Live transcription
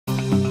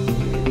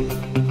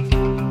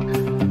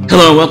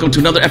Hello and welcome to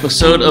another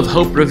episode of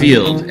Hope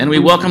Revealed, and we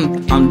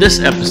welcome on this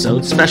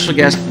episode special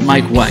guest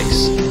Mike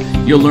Weiss.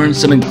 You'll learn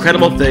some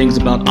incredible things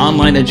about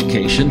online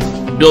education,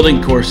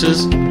 building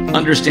courses,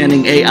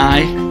 understanding AI,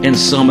 and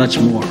so much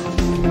more.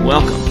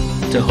 Welcome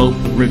to Hope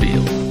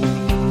Revealed.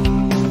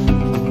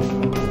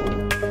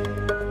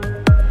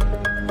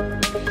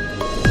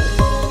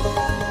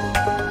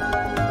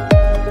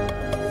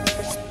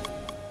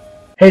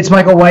 Hey, it's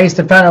Michael Weiss,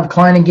 the founder of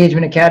Client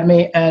Engagement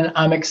Academy, and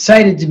I'm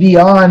excited to be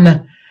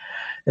on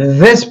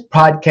this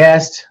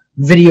podcast,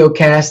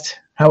 videocast,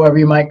 however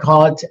you might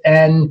call it.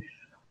 And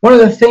one of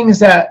the things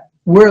that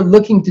we're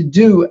looking to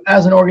do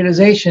as an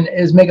organization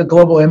is make a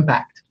global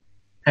impact.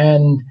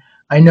 And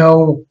I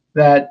know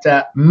that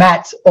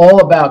Matt's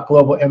all about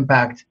global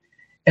impact.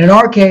 And in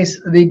our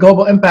case, the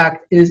global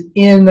impact is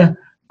in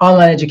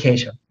online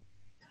education.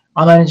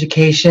 Online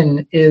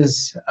education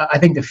is, I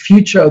think, the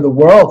future of the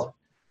world.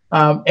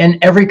 In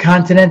every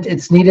continent,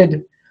 it's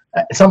needed.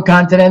 Some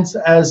continents,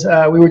 as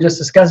we were just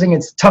discussing,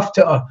 it's tough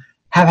to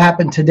have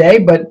happen today,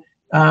 but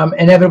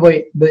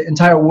inevitably the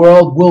entire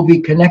world will be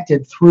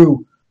connected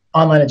through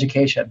online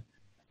education.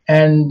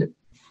 And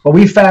what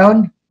we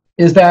found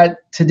is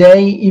that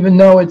today, even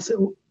though it's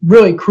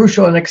really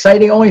crucial and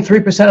exciting, only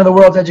 3% of the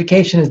world's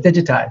education is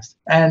digitized.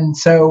 And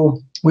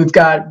so we've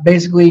got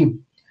basically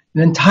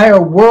an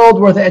entire world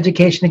worth of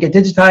education to get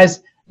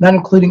digitized, not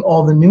including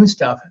all the new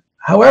stuff.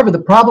 However, the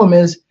problem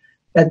is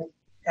that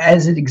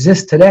as it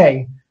exists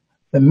today,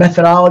 the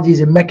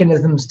methodologies and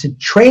mechanisms to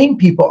train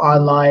people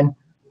online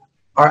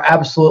are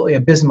absolutely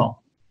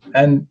abysmal.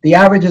 And the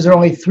averages are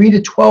only 3 to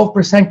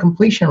 12%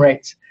 completion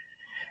rates.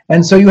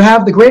 And so you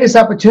have the greatest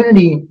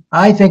opportunity,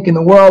 I think, in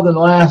the world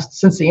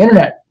since the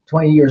internet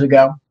 20 years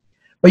ago,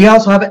 but you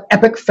also have an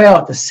epic fail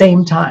at the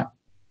same time.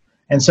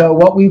 And so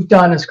what we've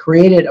done is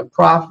created a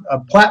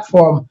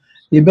platform,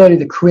 the ability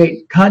to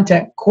create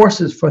content,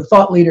 courses for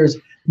thought leaders,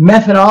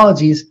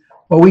 methodologies,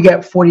 where we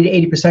get 40 to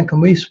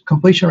 80%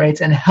 completion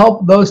rates and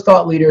help those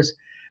thought leaders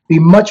be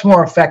much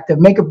more effective,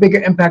 make a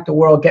bigger impact on the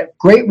world, get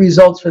great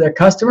results for their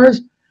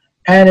customers.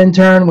 And in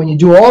turn, when you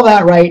do all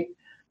that right,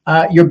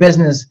 your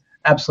business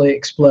absolutely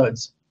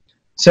explodes.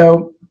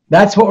 So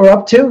that's what we're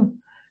up to.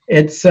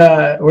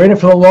 We're in it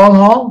for the long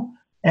haul,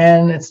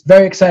 and it's a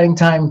very exciting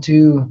time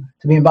to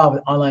be involved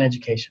with online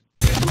education.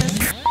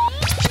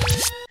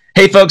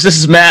 Hey folks, this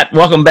is Matt.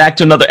 Welcome back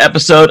to another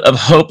episode of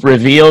Hope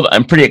Revealed.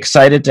 I'm pretty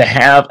excited to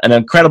have an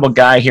incredible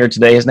guy here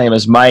today. His name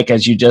is Mike,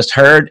 as you just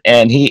heard,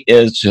 and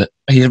he's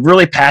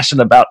really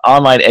passionate about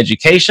online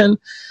education.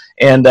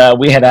 And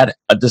we had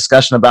a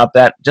discussion about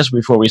that just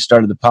before we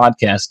started the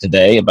podcast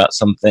today, about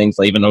some things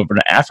even over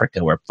in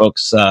Africa where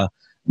folks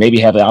maybe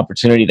have the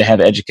opportunity to have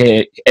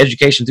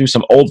education through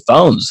some old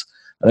phones.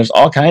 There's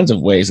all kinds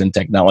of ways in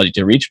technology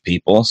to reach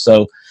people.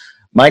 So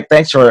Mike,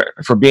 thanks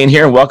for being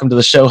here, and welcome to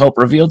the show Hope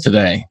Revealed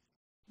today.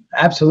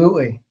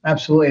 Absolutely.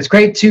 Absolutely. It's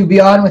great to be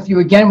on with you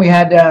again. We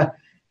had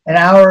an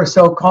hour or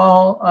so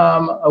call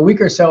a week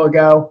or so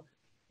ago,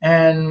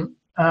 and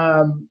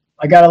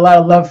I got a lot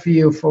of love for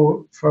you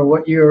for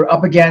what you're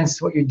up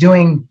against, what you're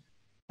doing,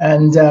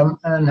 and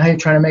how you're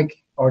trying to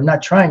make, or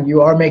not trying,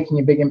 you are making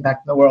a big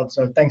impact in the world.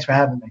 So thanks for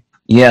having me.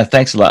 Yeah,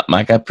 thanks a lot,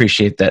 Mike. I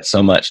appreciate that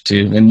so much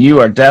too. And you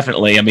are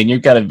definitely,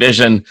 you've got a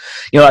vision.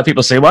 A lot of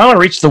people say, well, I want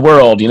to reach the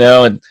world,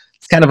 and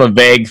it's kind of a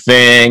vague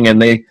thing,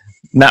 and they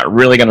not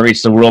really going to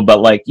reach the world,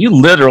 but like you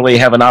literally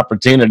have an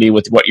opportunity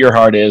with what your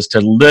heart is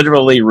to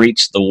literally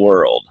reach the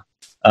world.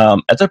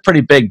 That's a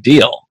pretty big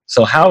deal.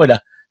 So how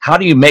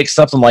do you make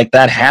something like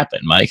that happen,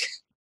 Mike?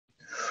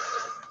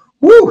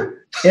 Woo!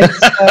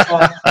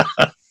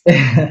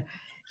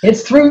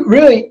 It's through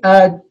really,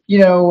 trial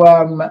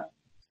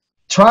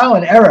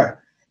and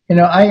error.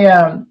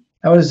 I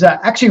was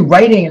actually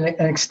writing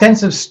an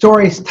extensive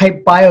stories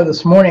type bio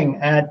this morning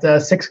at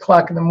 6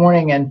 o'clock in the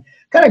morning, and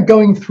kind of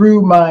going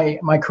through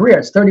my career.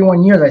 It's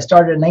 31 years. I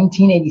started in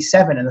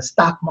 1987 in the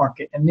stock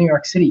market in New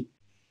York City.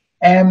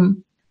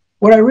 And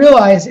what I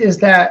realized is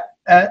that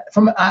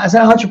as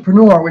an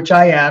entrepreneur, which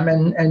I am,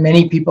 and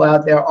many people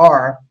out there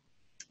are,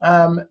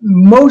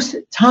 most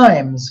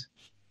times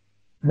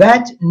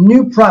that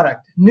new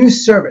product, new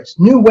service,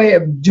 new way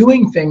of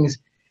doing things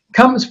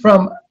comes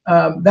from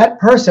that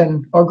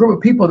person or group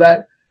of people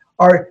that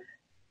are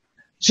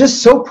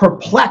just so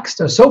perplexed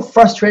or so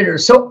frustrated or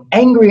so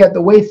angry at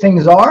the way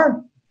things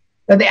are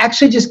that they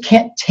actually just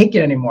can't take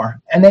it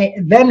anymore. And they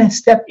then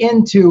step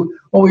into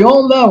what we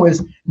all know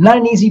is not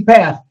an easy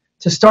path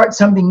to start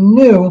something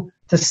new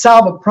to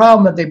solve a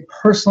problem that they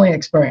personally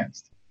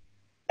experienced.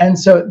 And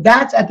so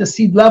that's at the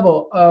seed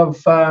level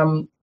of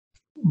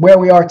where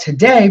we are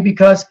today,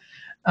 because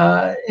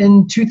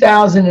in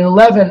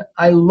 2011,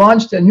 I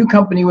launched a new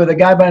company with a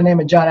guy by the name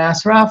of John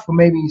Assaraf, who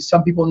maybe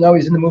some people know.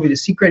 He's in the movie The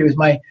Secret. He was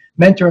my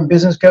mentor and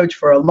business coach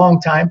for a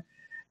long time,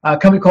 a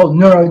company called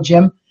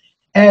NeuroGym.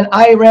 And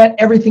I ran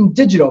everything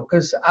digital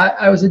because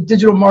I was a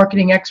digital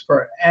marketing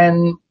expert.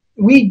 And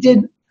we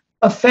did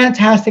a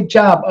fantastic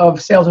job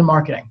of sales and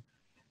marketing.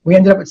 We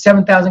ended up with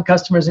 7,000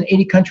 customers in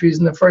 80 countries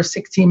in the first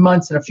 16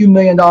 months and a few $1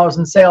 million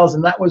in sales.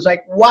 And that was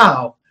like,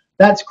 wow,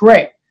 that's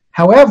great.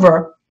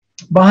 However,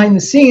 behind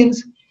the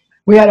scenes,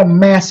 we had a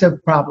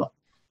massive problem.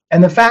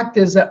 And the fact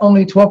is that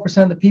only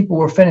 12% of the people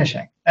were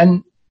finishing.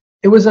 And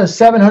it was a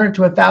 $700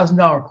 to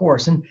 $1,000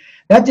 course. And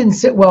that didn't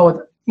sit well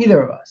with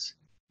either of us.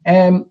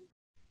 And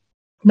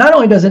not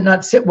only does it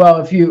not sit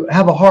well if you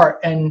have a heart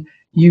and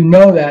you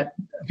know that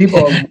people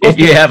are if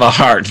you have a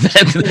heart,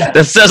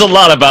 that says a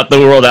lot about the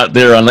world out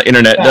there on the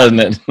internet, doesn't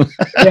it?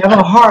 You have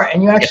a heart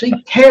and you actually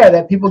care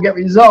that people get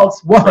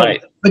results. One,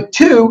 right. But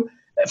two,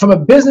 from a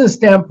business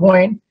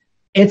standpoint,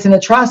 it's an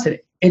atrocity.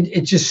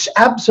 It just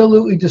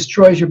absolutely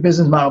destroys your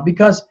business model,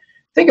 because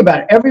think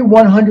about it. Every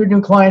 100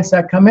 new clients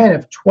that come in,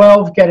 if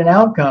 12 get an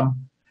outcome,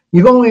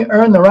 you've only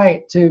earned the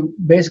right to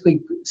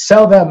basically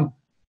sell them,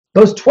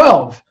 those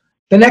 12,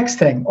 the next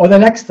thing or the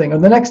next thing or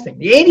the next thing.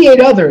 The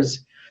 88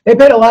 others, they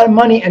paid a lot of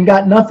money and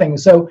got nothing.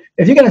 So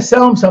if you're going to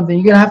sell them something,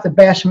 you're going to have to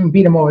bash them and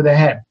beat them over the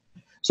head.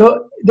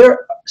 So there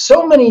are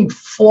so many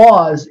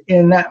flaws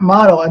in that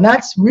model. And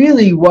that's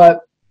really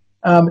what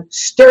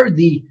stirred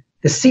the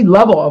seed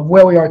level of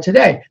where we are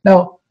today.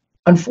 Now,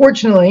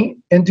 unfortunately,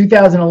 in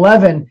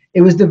 2011,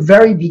 it was the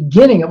very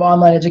beginning of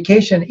online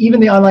education. Even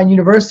the online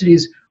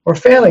universities were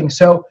failing.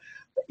 So,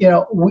 you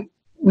know,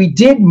 we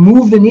did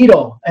move the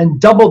needle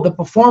and doubled the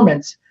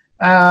performance.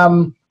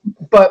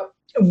 But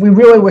we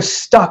really were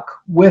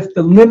stuck with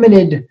the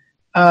limited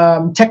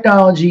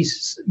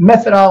technologies,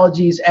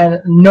 methodologies,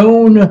 and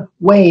known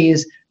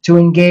ways to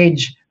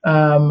engage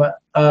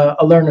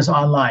learners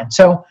online.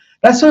 So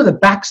that's sort of the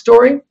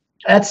backstory.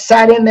 That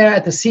sat in there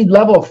at the seed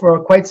level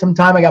for quite some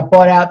time. I got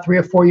bought out 3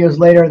 or 4 years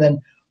later.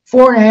 Then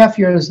 4.5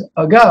 years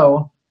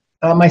ago,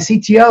 my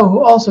CTO,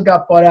 who also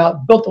got bought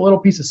out, built a little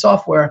piece of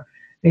software. And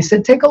he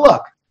said, take a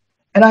look.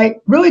 And I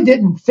really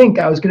didn't think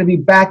I was going to be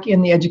back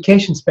in the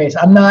education space.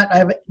 I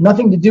have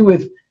nothing to do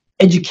with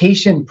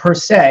education per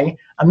se.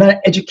 I'm not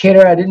an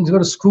educator. I didn't go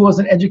to school as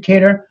an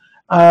educator.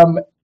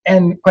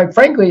 And quite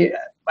frankly,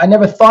 I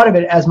never thought of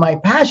it as my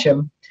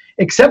passion,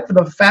 except for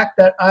the fact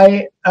that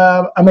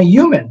I'm a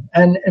human.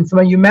 And from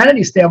a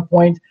humanity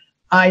standpoint,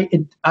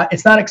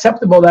 it's not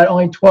acceptable that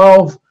only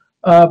 12%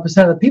 of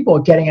the people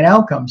are getting an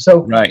outcome.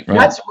 So right.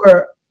 that's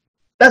where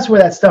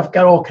that stuff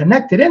got all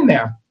connected in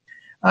there.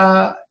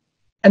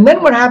 And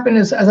then what happened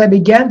is, as I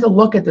began to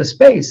look at the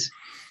space,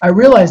 I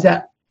realized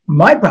that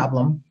my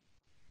problem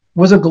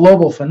was a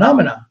global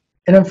phenomena.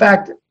 And in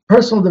fact,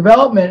 personal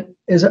development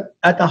is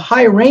at the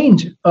high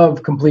range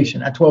of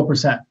completion at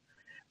 12%.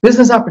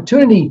 Business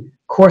opportunity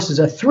courses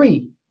are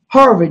 3.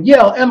 Harvard,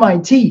 Yale,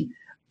 MIT,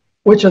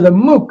 which are the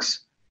MOOCs,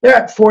 they're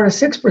at 4 to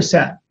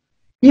 6%.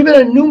 Even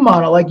a new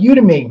model like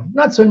Udemy,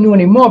 not so new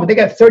anymore, but they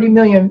got 30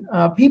 million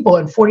people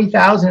and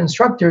 40,000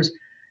 instructors,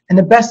 and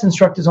the best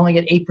instructors only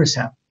get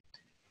 8%.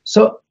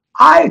 So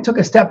I took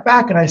a step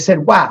back and I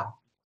said, wow,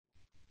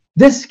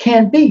 this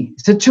can't be.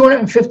 It's a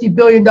 $250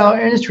 billion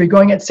industry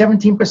going at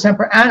 17%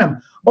 per annum.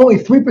 Only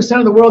 3%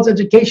 of the world's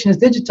education is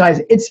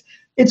digitized.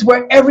 It's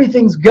where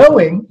everything's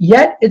going,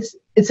 yet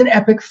it's an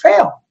epic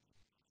fail.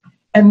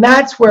 And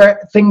that's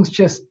where things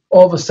just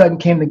all of a sudden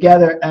came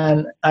together,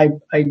 and I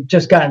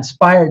just got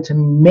inspired to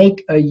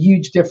make a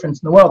huge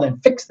difference in the world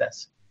and fix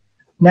this.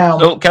 Now,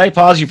 so can I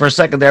pause you for a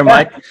second there,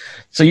 Mike?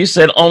 So you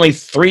said only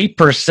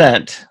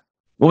 3%.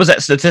 What was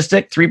that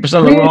statistic? 3%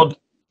 of the world?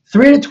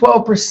 3 to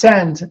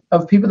 12%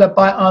 of people that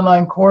buy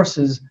online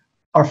courses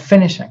are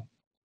finishing.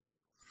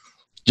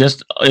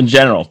 Just in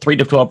general, 3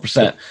 to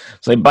 12%.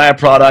 So they buy a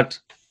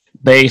product,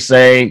 they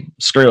say,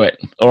 screw it,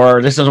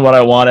 or this isn't what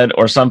I wanted,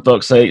 or some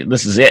folks say,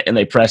 this is it, and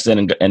they press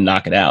in and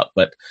knock it out.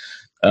 But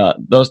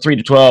those 3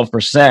 to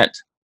 12%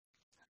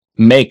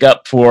 make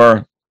up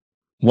for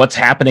what's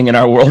happening in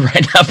our world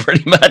right now,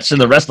 pretty much. And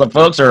the rest of the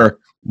folks are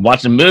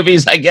watching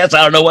movies, I guess.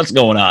 I don't know what's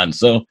going on.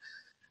 So,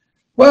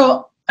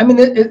 well, I mean,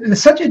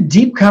 there's such a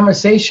deep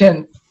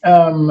conversation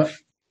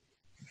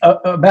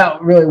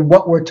about really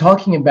what we're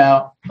talking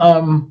about.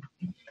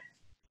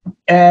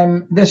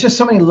 And there's just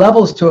so many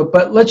levels to it,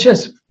 but let's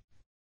just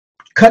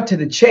cut to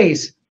the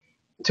chase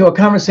to a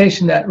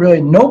conversation that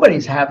really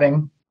nobody's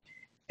having.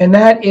 And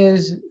that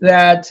is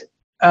that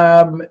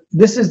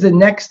this is the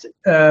next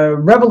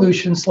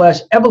revolution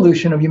 /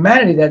 evolution of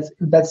humanity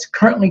that's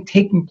currently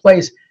taking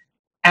place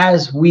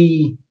as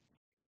we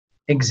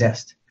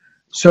exist.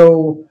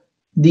 So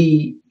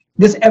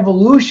this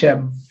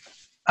evolution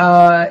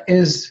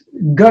is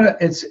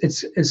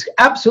it's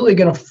absolutely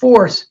gonna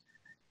force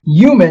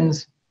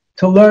humans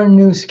to learn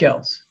new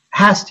skills.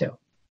 Has to,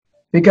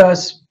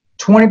 because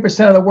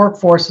 20% of the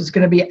workforce is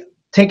going to be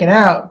taken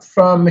out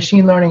from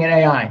machine learning and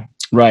AI.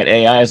 Right,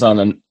 AI is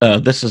on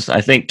this is, I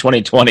think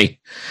 2020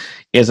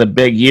 is a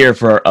big year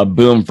for a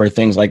boom for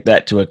things like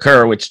that to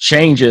occur, which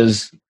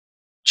changes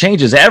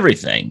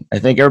everything. I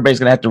think everybody's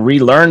going to have to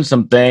relearn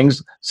some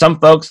things. Some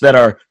folks that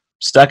are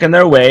stuck in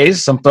their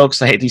ways. Some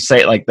folks, I hate to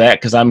say it like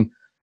that because I'm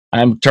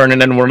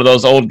turning into one of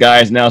those old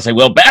guys now, say,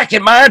 well, back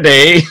in my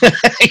day,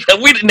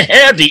 we didn't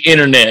have the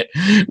internet.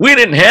 We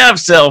didn't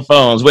have cell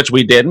phones, which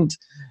we didn't.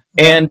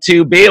 And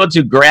to be able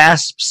to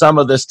grasp some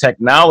of this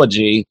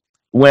technology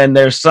when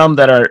there's some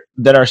that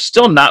are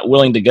still not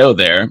willing to go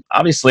there,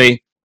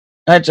 obviously,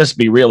 let's just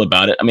be real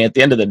about it. I mean, at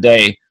the end of the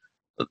day,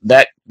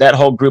 that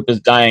whole group is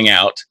dying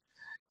out,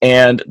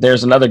 and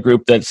there's another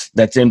group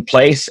that's in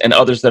place, and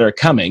others that are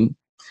coming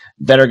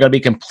that are going to be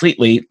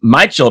completely,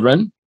 my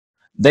children,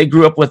 they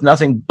grew up with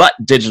nothing but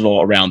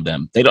digital around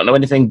them. They don't know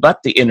anything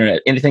but the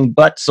internet, anything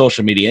but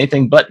social media,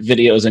 anything but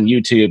videos and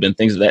YouTube and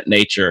things of that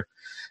nature.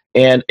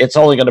 And it's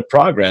only going to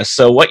progress.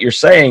 So what you're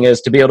saying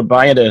is to be able to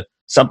buy into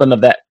something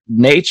of that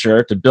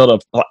nature, to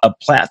build a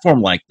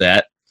platform like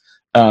that,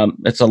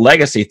 it's a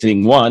legacy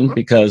thing, one,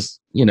 because,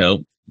 you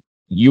know,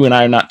 you and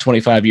I are not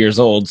 25 years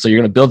old, so you're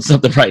going to build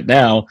something right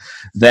now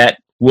that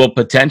will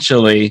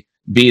potentially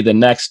be the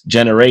next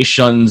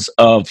generations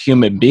of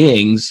human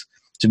beings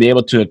to be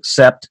able to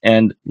accept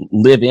and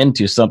live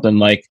into something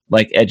like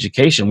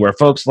education, where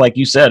folks, like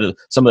you said,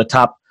 some of the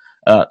top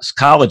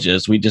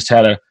colleges, we just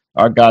had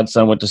our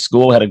godson went to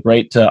school, had a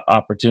great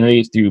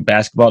opportunity through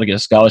basketball to get a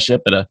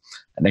scholarship at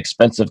an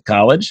expensive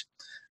college.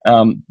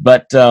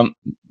 But a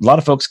lot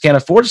of folks can't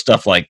afford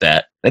stuff like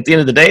that. At the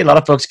end of the day, a lot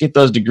of folks get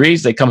those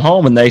degrees, they come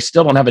home and they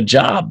still don't have a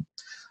job.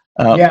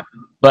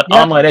 But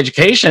online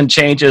education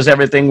changes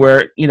everything,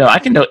 where, you know, I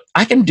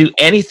can do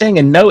anything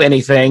and know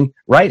anything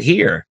right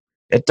here.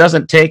 It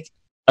doesn't take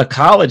a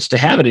college to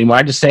have it anymore.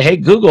 I just say, hey,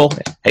 Google,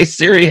 hey,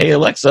 Siri, hey,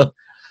 Alexa.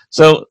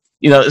 So,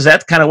 you know, is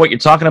that kind of what you're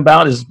talking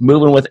about, is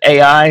moving with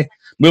AI,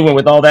 moving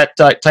with all that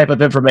type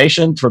of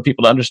information for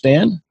people to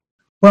understand?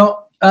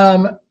 Well,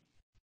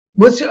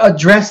 let's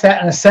address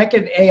that in a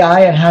second,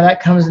 AI and how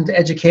that comes into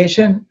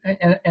education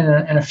in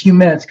a few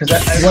minutes. Because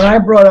when I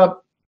brought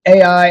up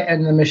AI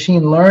and the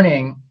machine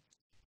learning,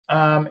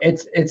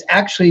 it's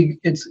actually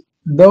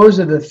those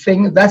are the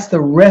things, that's the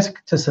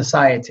risk to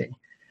society,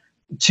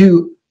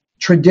 to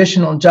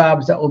traditional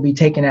jobs that will be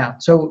taken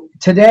out. So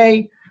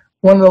today,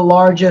 one of the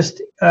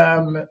largest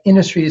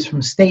industries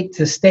from state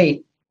to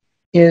state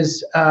has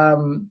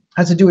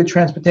to do with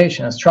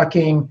transportation. It's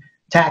trucking,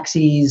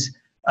 taxis,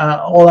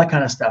 all that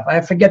kind of stuff.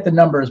 I forget the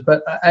numbers,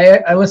 but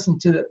I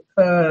listened to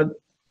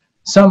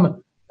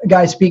some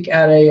guy speak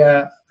at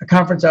a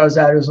conference I was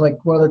at. It was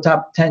like one of the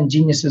top 10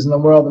 geniuses in the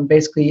world, and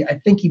basically, I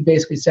think he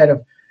basically said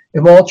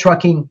if all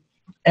trucking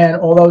and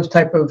all those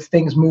type of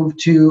things move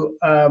to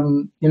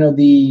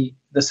the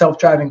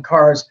self-driving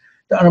cars,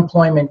 the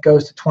unemployment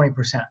goes to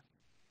 20%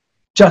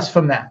 just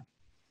from that.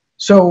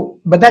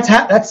 So, but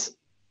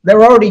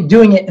they're already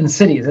doing it in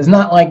cities. It's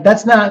not like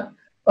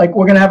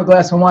we're going to have a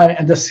glass of wine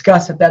and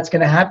discuss if that's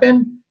going to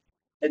happen.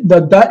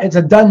 It's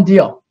a done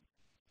deal.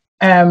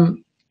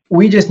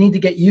 We just need to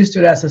get used to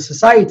it as a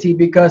society,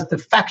 because the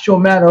factual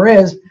matter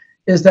is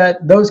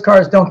that those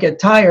cars don't get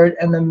tired,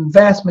 and the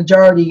vast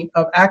majority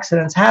of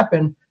accidents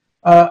happen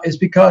is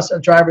because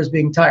of drivers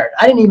being tired.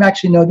 I didn't even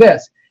actually know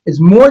this. It's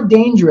more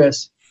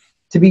dangerous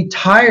to be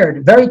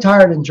tired, very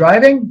tired in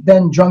driving,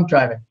 than drunk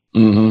driving.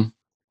 Mm-hmm.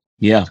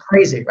 Yeah. It's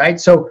crazy, right?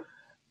 So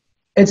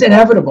it's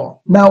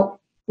inevitable. Now,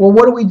 well,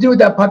 what do we do with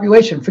that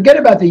population? Forget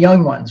about the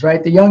young ones,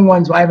 right? The young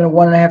ones, I have a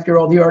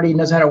 1.5-year-old, he already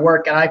knows how to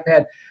work an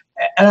iPad.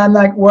 And I'm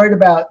not worried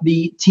about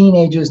the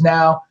teenagers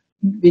now,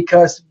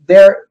 because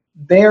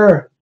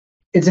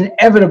it's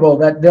inevitable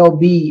that they'll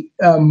be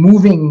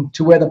moving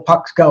to where the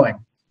puck's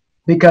going,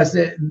 because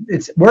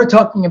we're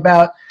talking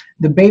about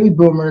the baby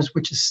boomers,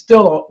 which is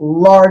still a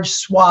large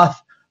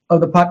swath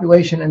of the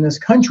population in this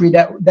country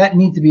that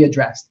need to be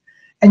addressed.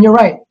 And you're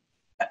right.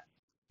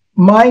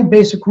 My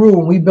basic rule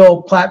when we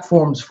build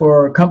platforms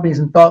for companies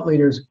and thought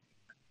leaders,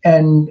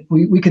 and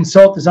we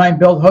consult, design,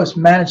 build, host,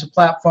 manage the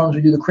platforms,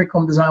 we do the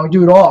curriculum design, we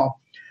do it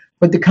all.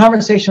 But the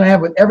conversation I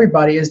have with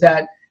everybody is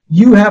that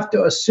you have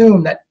to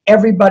assume that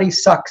everybody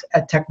sucks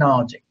at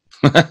technology.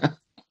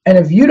 And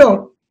if you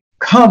don't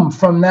come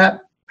from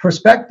that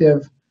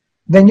perspective,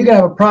 then you're going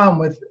to have a problem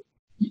with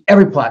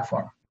every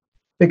platform,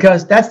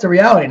 because that's the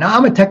reality. Now,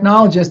 I'm a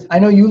technologist. I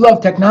know you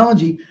love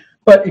technology,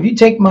 but if you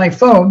take my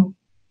phone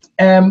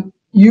and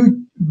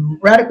you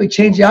radically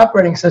change the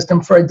operating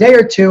system for a day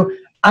or two,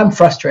 I'm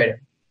frustrated.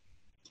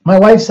 My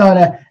wife's on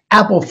an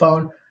Apple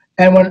phone,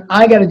 and when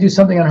I got to do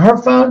something on her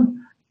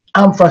phone,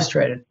 I'm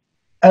frustrated.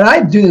 And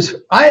I do this,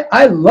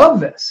 I love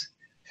this.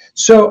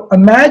 So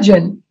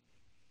imagine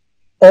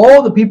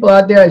all the people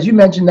out there, as you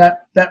mentioned,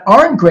 that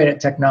aren't great at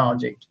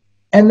technology.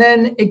 And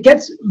then it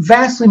gets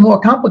vastly more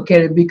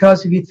complicated,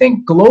 because if you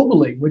think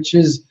globally, which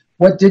is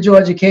what digital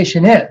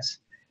education is,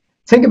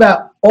 think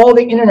about all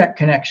the internet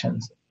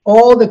connections,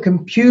 all the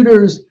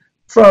computers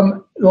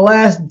from the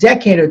last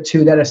decade or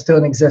two that are still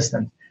in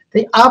existence,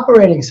 the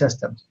operating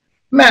systems,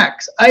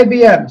 Macs,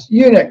 IBMs,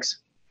 Unix,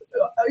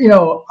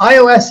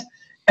 iOS,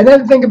 and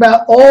then think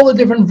about all the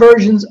different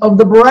versions of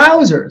the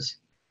browsers,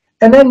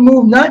 and then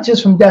move not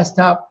just from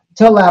desktop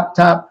to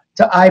laptop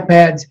to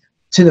iPads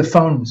to the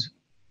phones.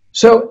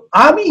 So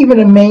I'm even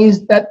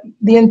amazed that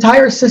the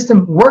entire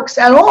system works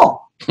at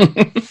all.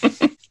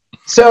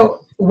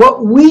 So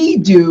what we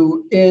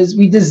do is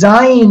we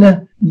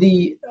design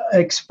the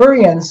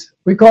experience,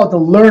 we call it the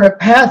learner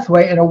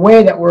pathway, in a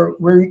way that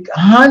we're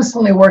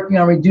constantly working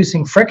on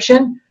reducing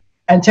friction,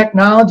 and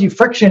technology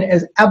friction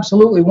is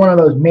absolutely one of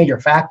those major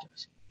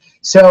factors.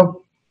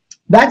 So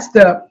that's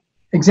the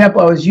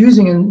example I was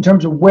using in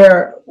terms of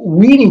where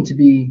we need to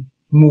be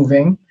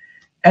moving.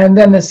 And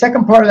then the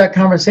second part of that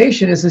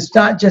conversation is it's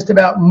not just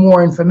about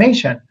more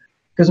information,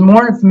 because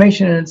more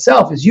information in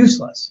itself is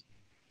useless.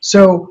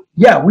 So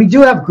yeah, we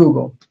do have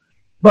Google,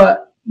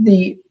 but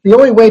the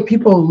only way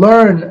people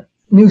learn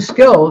new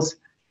skills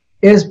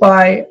is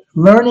by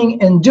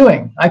learning and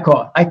doing. I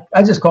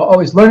just call it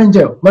always learn and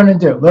do, learn and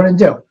do, learn and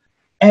do.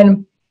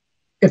 And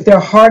if they're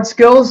hard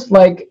skills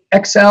like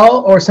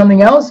Excel or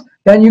something else,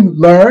 then you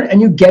learn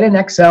and you get in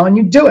Excel and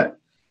you do it.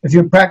 If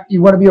you want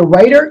to be a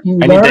writer, you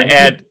learn.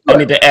 I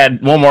need to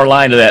add one more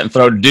line to that and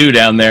throw do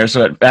down there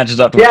so it matches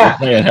up to what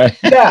you're saying.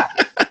 Right?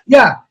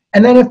 Yeah.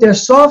 And then if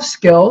there's soft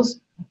skills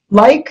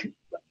like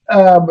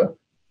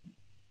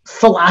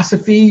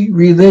philosophy,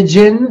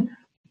 religion,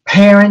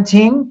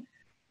 parenting,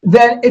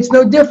 then it's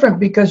no different,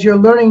 because you're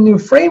learning new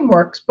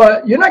frameworks,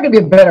 but you're not going to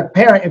be a better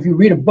parent if you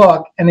read a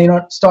book and they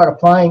don't start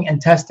applying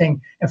and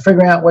testing and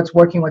figuring out what's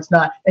working, what's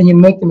not, and you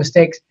make the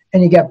mistakes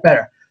and you get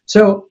better.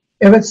 So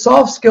if it's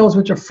soft skills,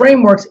 which are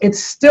frameworks,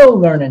 it's still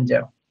learn and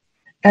do.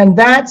 And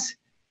that's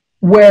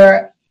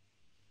where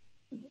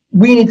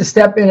we need to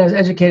step in as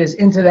educators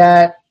into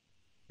that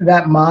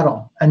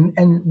model.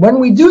 And when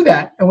we do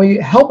that and we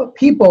help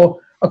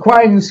people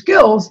acquire new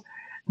skills,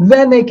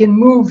 then they can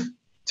move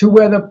to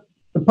where the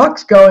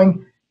puck's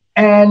going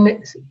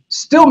and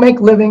still make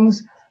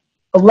livings,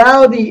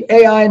 allow the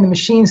AI and the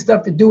machine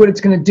stuff to do what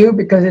it's going to do,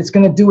 because it's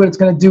going to do what it's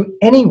going to do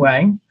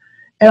anyway,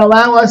 and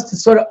allow us to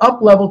sort of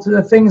up level to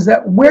the things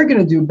that we're going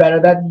to do better,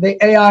 that the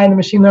AI and the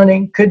machine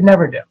learning could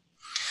never do.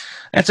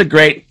 That's a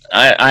great,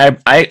 I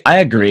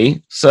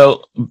agree.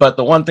 So, but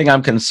the one thing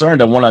I'm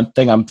concerned of, one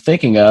thing I'm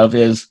thinking of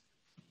is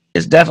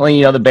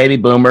definitely, the baby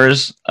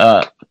boomers,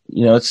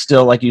 it's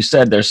still, like you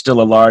said, there's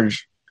still a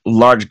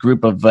large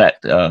group of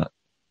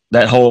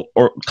that whole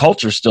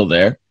culture still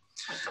there.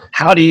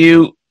 How do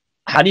you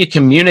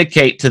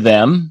communicate to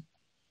them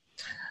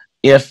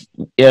if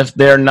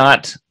we're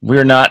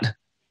not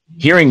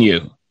hearing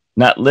you,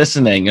 not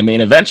listening? I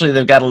mean, eventually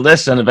they've got to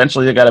listen.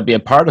 Eventually they've got to be a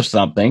part of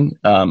something.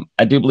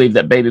 I do believe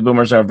that baby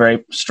boomers are a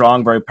very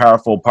strong, very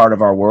powerful part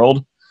of our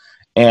world,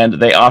 and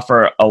they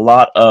offer a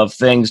lot of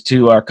things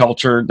to our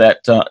culture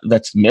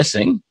that's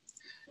missing.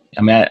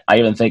 I mean, I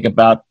even think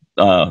about,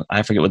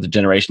 I forget what the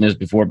generation is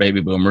before baby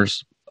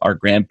boomers, our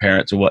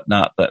grandparents or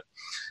whatnot, but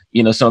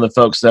some of the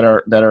folks that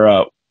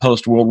are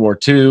post World War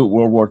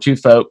II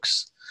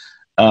folks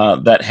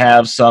that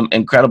have some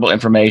incredible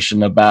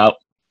information about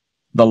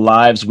the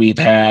lives we've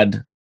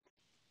had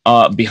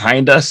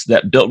behind us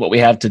that built what we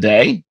have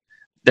today.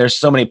 There's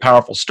so many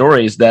powerful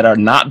stories that are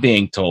not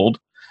being told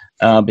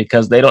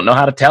because they don't know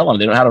how to tell them.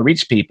 They don't know how to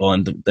reach people.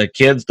 And the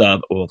kids,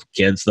 the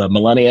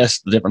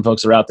millennials, the different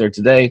folks that are out there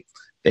today,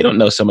 they don't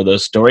know some of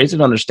those stories. They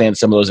don't understand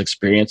some of those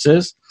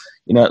experiences.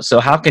 So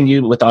how can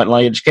you, with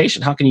online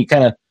education, how can you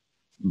kind of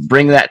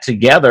bring that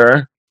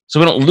together so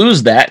we don't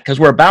lose that? Because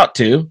we're about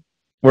to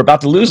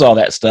lose all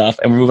that stuff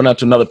and we're moving on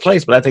to another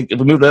place. But I think if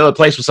we move to another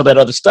place with some of that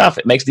other stuff,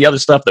 it makes the other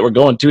stuff that we're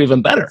going to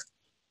even better.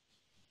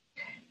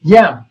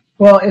 Yeah.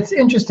 Well, it's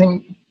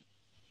interesting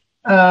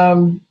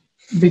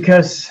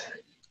because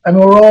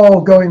we're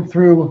all going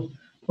through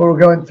what we're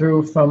going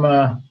through from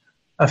a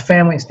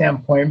family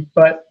standpoint,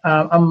 but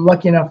I'm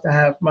lucky enough to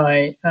have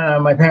my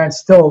parents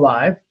still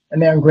alive,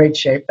 and they're in great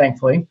shape,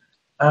 thankfully.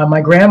 My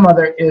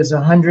grandmother is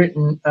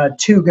 102,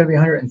 going to be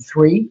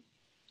 103.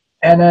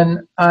 And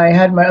then I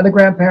had my other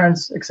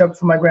grandparents, except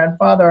for my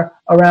grandfather,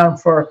 around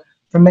for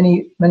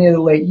many of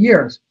the late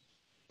years.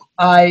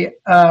 I've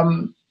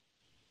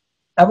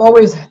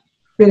always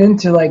been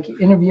into like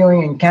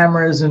interviewing and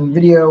cameras and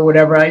video,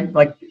 whatever. I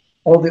like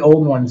all the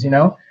old ones,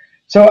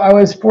 So I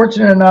was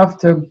fortunate enough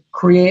to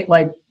create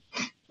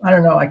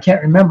I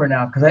can't remember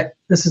now, because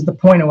this is the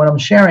point of what I'm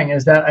sharing,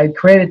 is that I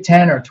created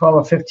 10 or 12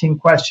 or 15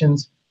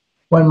 questions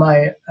when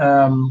my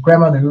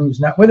grandmother, who's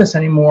not with us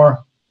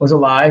anymore, was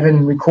alive,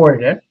 and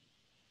recorded it.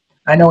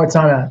 I know it's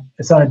on a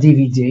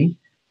DVD.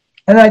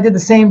 And I did the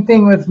same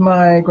thing with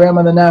my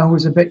grandmother now,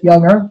 who's a bit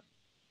younger.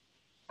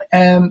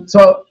 And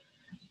so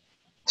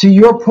to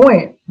your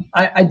point,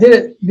 I did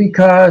it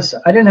because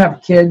I didn't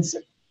have kids.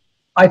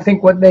 I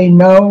think what they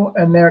know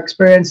and their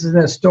experiences and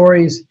their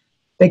stories,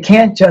 they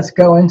can't just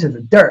go into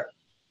the dirt.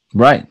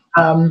 Right.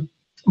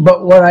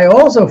 But what I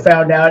also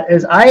found out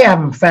is I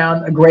haven't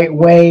found a great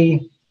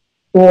way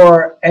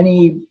or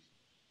any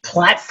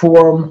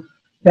platform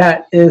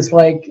that is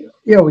like,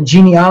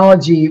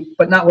 genealogy,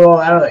 but not with all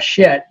that other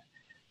shit.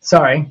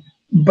 Sorry.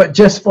 But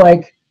just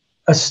like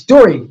a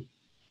story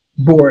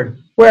board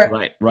where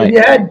right. if you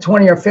had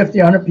 20 or 50,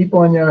 100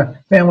 people in your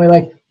family,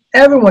 like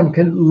everyone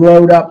could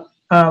load up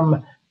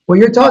what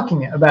you're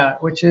talking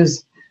about, which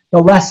is the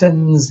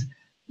lessons,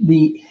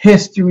 the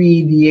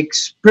history, the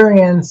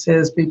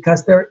experiences,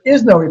 because there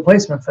is no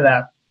replacement for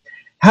that.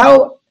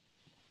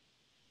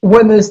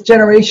 When this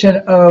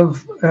generation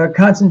of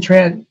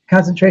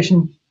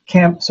concentration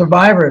camp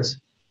survivors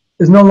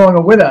is no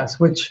longer with us,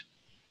 which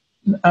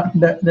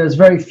there's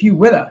very few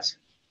with us,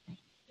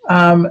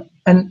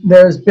 and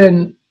there's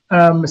been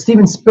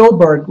Steven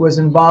Spielberg was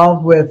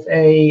involved with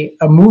a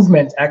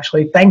movement,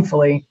 actually,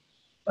 thankfully,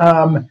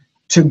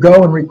 to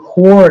go and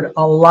record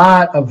a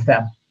lot of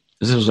them.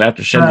 This was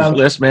after Schindler's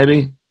List,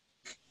 maybe?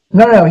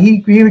 No.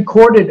 He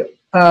recorded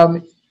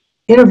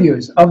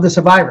interviews of the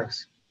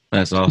survivors.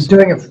 That's awesome. He's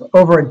doing it for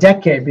over a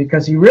decade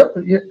because he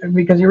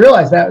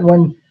realized that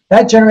when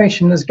that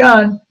generation is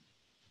gone,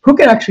 who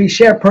can actually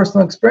share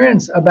personal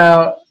experience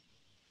about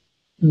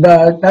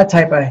that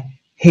type of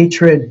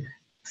hatred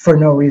for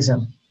no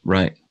reason?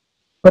 Right.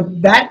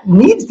 But that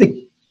needs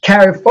to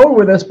carry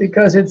forward with us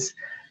because it's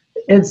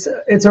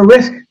a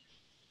risk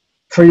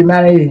for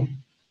humanity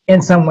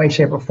in some way,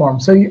 shape, or form.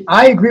 So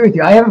I agree with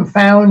you. I haven't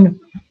found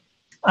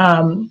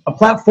a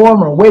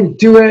platform or a way to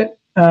do it,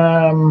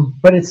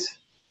 but it's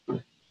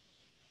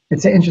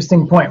an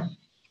interesting point.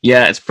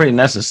 Yeah, it's pretty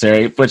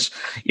necessary, which,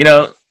 you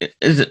know,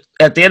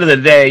 at the end of the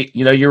day,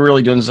 you know, you're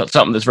really doing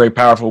something that's very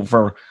powerful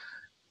for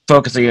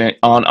focusing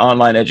on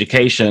online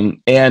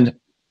education. And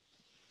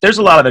there's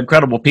a lot of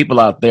incredible people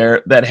out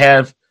there that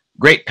have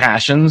great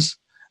passions.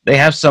 They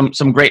have some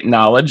great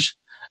knowledge.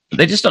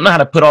 They just don't know how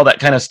to put all that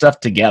kind of stuff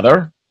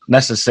together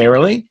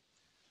necessarily,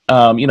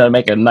 you know, to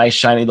make a nice,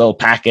 shiny little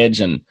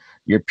package and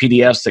your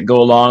PDFs that go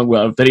along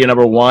with video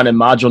number 1 and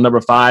module number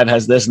 5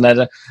 has this and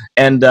that.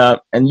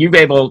 And you're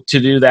able to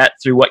do that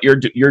through what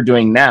you're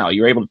doing now.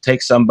 You're able to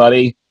take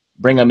somebody,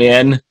 bring them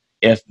in.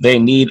 If they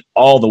need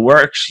all the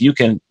works, you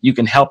can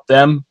help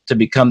them to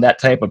become that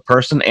type of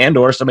person, and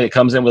or somebody that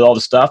comes in with all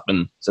the stuff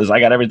and says, I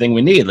got everything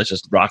we need. Let's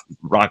just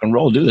rock and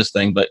roll, do this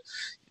thing. But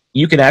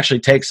you can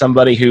actually take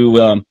somebody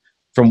who,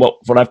 from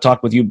what I've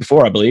talked with you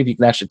before, I believe, you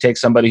can actually take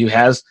somebody who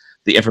has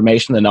the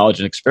information, the knowledge,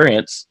 and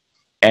experience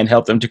and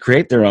help them to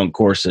create their own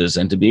courses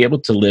and to be able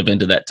to live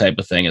into that type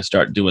of thing and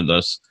start doing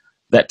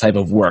that type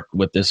of work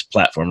with this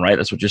platform, right?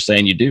 That's what you're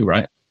saying you do,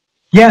 right?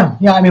 Yeah.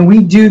 I mean, we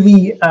do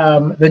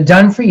the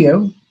done for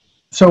you.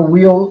 So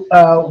we'll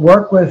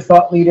work with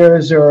thought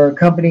leaders or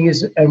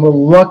companies, and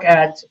we'll look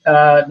at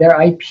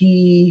their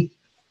IP,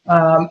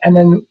 and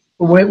then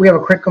we have a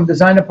curriculum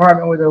design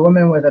department with a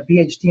woman with a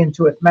PhD and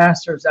 2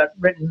 masters that's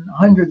written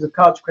hundreds of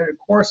college-accredited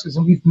courses,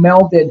 and we've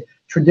melded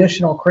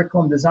traditional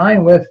curriculum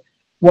design with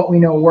what we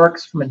know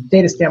works from a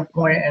data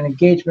standpoint and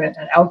engagement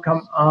and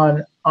outcome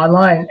on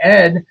online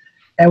ed.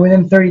 And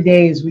within 30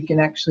 days, we can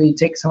actually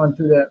take someone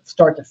through the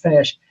start to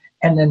finish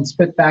and then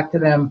spit back to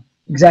them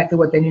exactly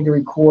what they need to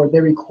record.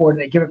 They record it,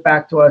 they give it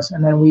back to us,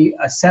 and then we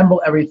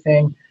assemble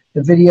everything,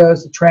 the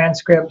videos, the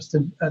transcripts,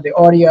 the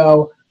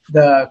audio,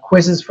 the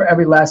quizzes for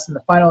every lesson,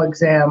 the final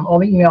exam, all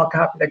the email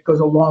copy that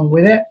goes along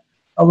with it,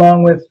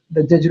 along with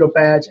the digital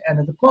badge and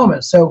the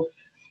diploma. So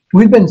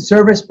we've been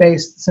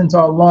service-based since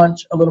our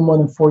launch a little more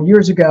than 4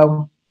 years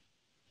ago.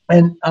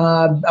 And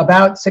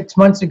about 6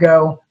 months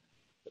ago,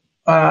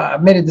 I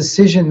made a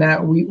decision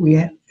that we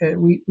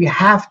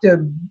have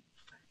to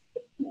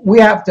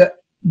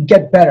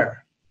get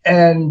better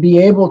and be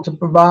able to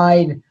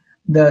provide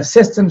the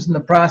systems and the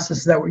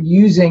processes that we're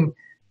using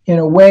in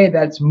a way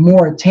that's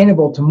more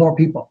attainable to more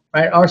people,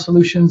 right? Our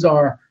solutions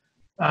are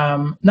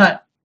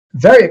not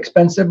very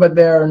expensive, but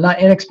they're not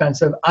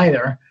inexpensive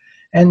either.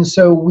 And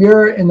so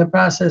we're in the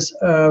process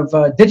of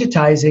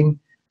digitizing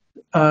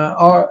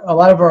a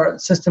lot of our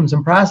systems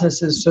and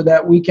processes so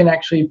that we can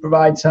actually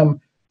provide some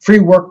free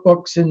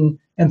workbooks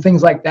and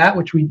things like that,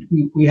 which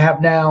we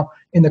have now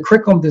in the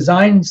curriculum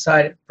design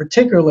side,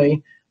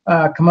 particularly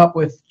come up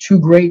with 2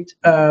 great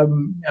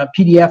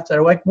PDFs that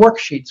are like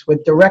worksheets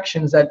with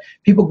directions that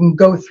people can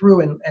go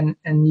through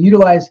and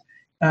utilize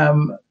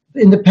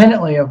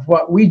independently of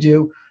what we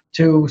do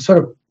to sort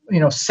of, you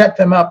know, set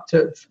them up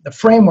to the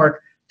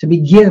framework to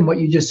begin what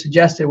you just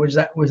suggested, which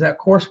was that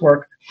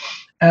coursework.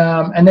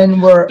 And then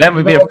that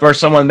would be for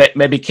someone that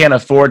maybe can't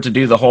afford to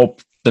do the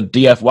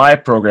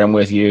DFY program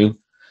with you.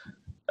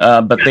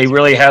 But they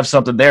really have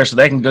something there, so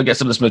they can go get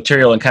some of this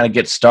material and kind of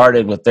get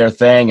started with their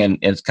thing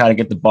and kind of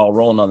get the ball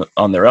rolling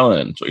on their own.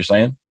 That's what you're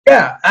saying?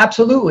 Yeah,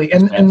 absolutely.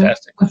 And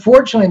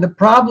unfortunately, the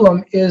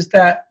problem is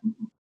that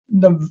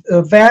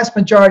the vast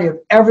majority of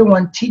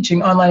everyone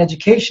teaching online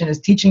education is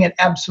teaching it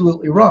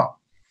absolutely wrong.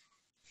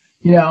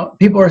 You know,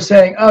 people are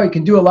saying, oh, you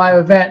can do a live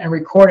event and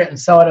record it and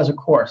sell it as a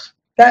course.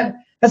 That's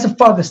the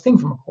farthest thing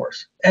from a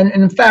course. And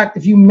in fact,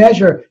 if you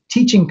measure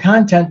teaching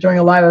content during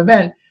a live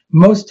event,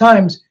 most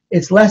times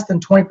it's less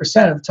than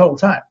 20% of the total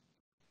time.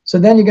 So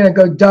then you're going to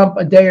go dump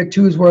a day or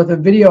two's worth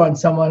of video on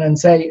someone and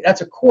say,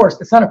 that's a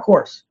course. It's not a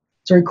course.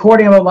 It's a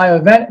recording of a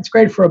live event. It's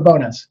great for a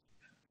bonus.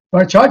 You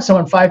want to charge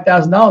someone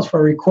 $5,000 for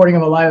a recording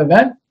of a live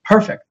event?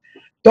 Perfect.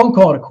 Don't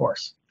call it a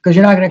course, because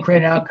you're not going to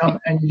create an outcome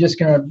and you're just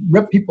going to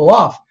rip people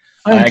off.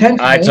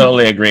 I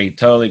totally agree.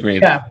 Totally agree.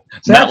 Yeah.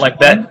 So not like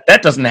that.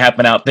 That doesn't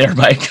happen out there,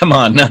 Mike. Come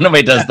on.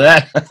 Nobody does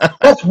that.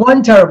 That's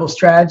one terrible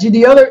strategy.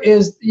 The other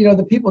is, you know,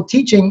 the people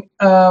teaching,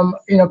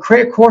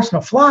 create a course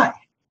on the fly.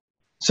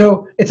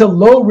 So it's a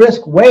low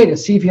risk way to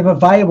see if you have a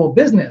viable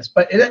business,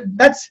 but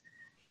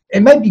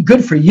it might be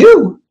good for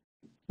you,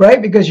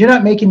 right? Because you're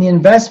not making the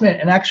investment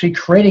and actually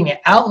creating an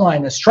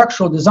outline, the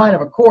structural design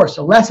of a course,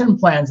 the lesson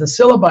plans, the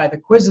syllabi, the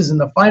quizzes, and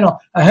the final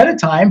ahead of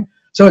time.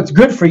 So it's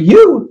good for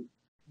you.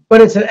 But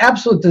it's an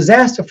absolute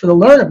disaster for the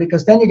learner,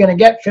 because then you're going to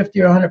get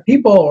 50 or 100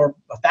 people or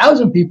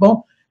 1,000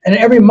 people, And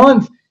every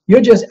month,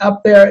 you're just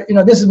up there,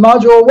 this is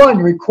module 1.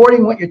 You're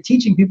recording what you're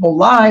teaching people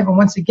live. And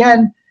once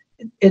again,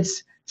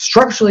 it's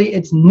structurally,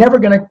 it's never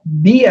going to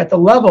be at the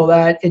level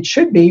that it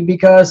should be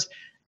because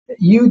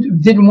you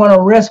didn't want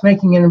to risk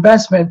making an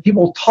investment.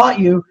 People taught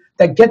you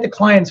that get the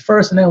clients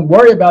first and then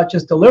worry about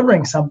just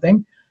delivering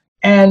something.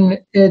 And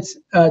it's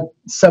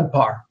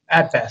subpar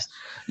at best.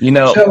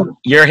 So,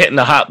 you're hitting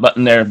the hot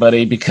button there,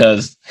 buddy,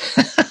 because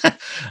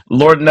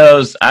Lord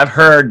knows I've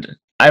heard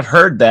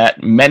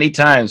that many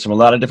times from a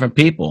lot of different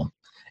people.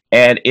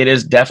 And it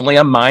is definitely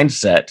a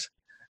mindset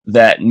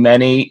that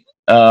many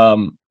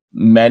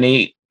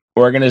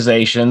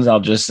organizations, I'll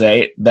just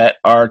say, that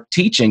are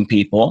teaching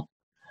people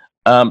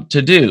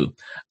to do.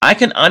 I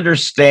can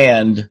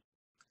understand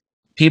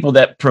people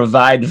that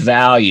provide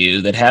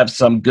value, that have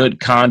some good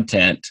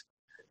content,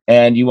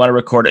 and you want to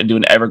record it and do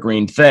an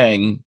evergreen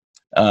thing.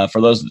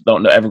 For those that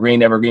don't know,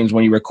 evergreen's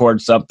when you record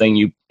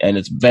something and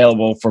it's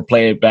available for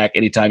playback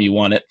anytime you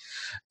want it.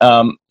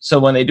 So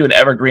when they do an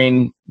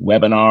evergreen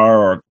webinar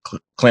or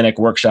clinic,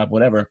 workshop,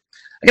 whatever,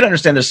 I can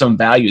understand there's some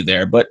value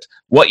there. But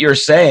what you're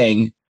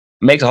saying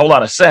makes a whole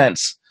lot of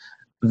sense,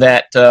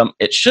 that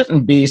it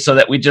shouldn't be so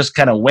that we just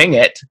kind of wing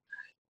it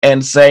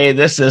and say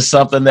this is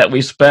something that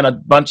we spent a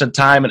bunch of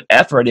time and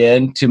effort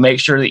in to make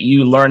sure that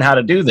you learn how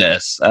to do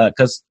this.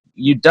 Because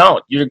you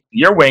don't.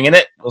 You're winging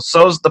it. Well,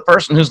 so's the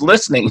person who's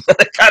listening.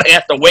 They kind of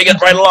have to wing it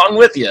right along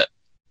with you.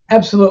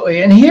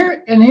 Absolutely. And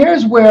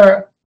here's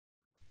where,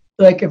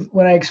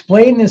 when I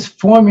explain this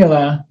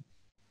formula,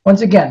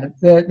 once again,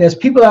 there's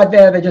people out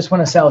there that just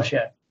want to sell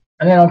shit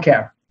and they don't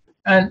care,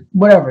 and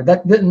whatever.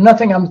 That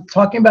nothing I'm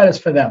talking about is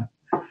for them.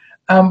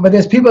 But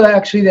there's people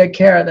that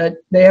care, that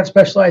they have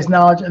specialized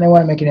knowledge and they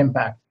want to make an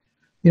impact.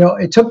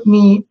 It took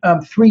me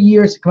 3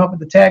 years to come up with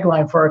the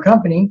tagline for our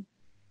company,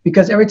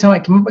 because every time I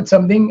come up with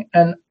something,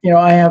 and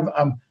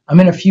I'm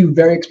in a few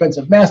very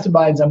expensive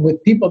masterminds, I'm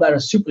with people that are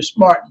super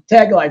smart, and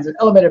taglines and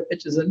elevator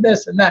pitches and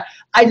this and that.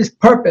 I just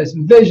purpose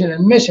and vision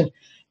and mission,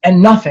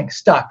 and nothing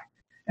stuck.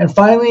 And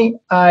finally,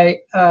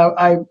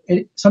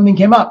 something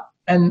came up,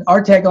 and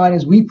our tagline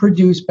is, "We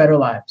produce better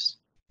lives."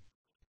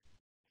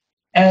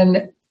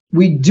 And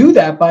we do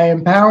that by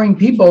empowering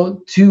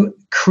people to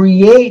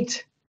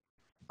create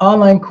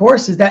online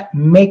courses that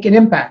make an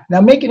impact.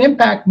 Now, make an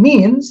impact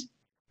means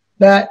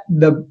that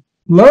the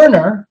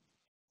learner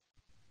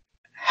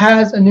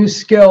has a new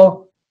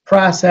skill,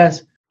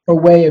 process, or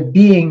way of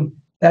being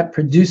that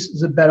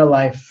produces a better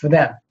life for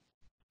them.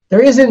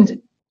 There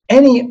isn't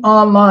any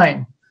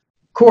online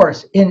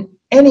course in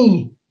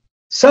any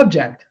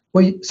subject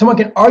where someone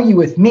can argue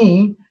with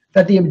me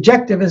that the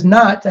objective is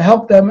not to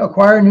help them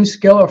acquire a new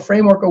skill or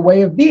framework or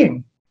way of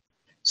being.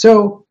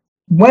 So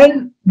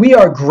when we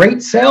are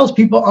great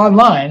salespeople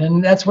online,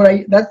 and that's what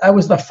I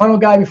was the funnel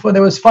guy before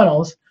there was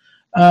funnels,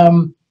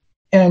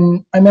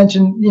 and I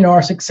mentioned,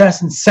 our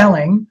success in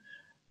selling.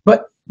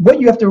 But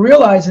what you have to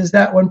realize is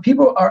that when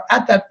people are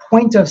at that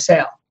point of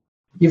sale,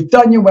 you've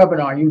done your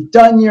webinar, you've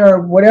done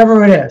your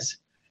whatever it is,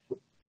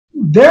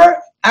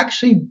 they're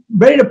actually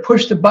ready to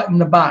push the button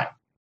to buy.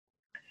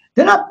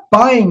 They're not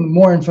buying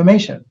more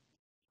information.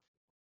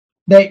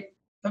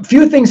 A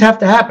few things have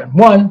to happen.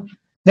 One,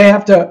 they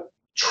have to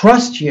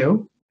trust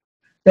you.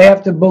 They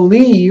have to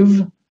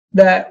believe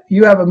that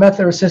you have a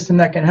method or system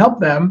that can help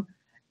them,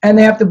 and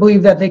they have to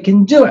believe that they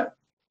can do it.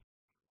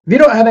 If you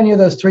don't have any of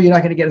those three, you're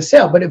not going to get a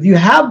sale. But if you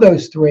have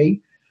those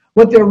three,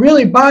 what they're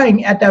really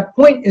buying at that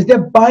point is they're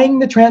buying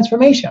the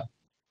transformation.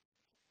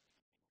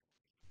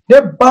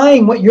 They're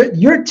buying what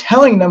you're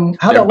telling them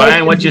how to. They're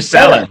buying what you're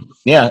selling.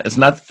 Yeah, it's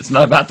not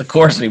about the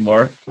course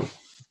anymore.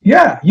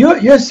 Yeah,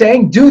 you're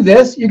saying, do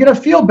this, you're going to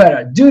feel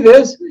better. Do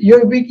this,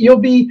 you'll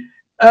be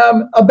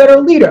a better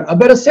leader, a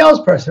better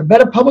salesperson, a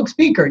better public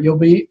speaker. You'll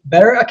be a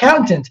better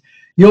accountant.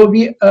 You'll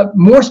be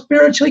more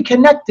spiritually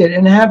connected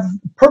and have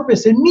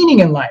purpose and meaning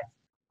in life.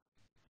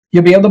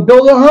 You'll be able to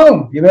build a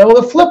home. You'll be able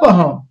to flip a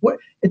home.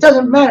 It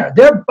doesn't matter.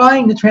 They're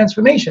buying the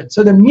transformation.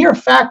 So the mere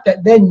fact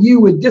that then you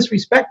would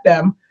disrespect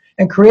them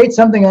and create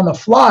something on the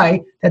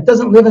fly that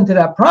doesn't live into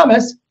that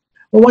promise,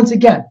 well, once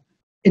again,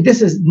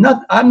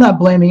 I'm not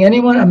blaming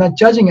anyone. I'm not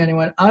judging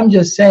anyone. I'm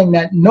just saying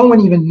that no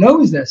one even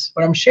knows this,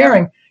 what I'm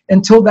sharing,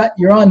 until that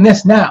you're on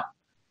this now.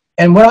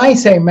 And what I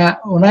say, Matt,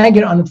 when I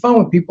get on the phone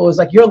with people, is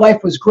like, your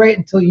life was great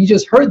until you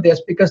just heard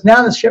this, because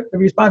now the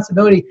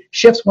responsibility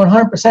shifts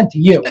 100% to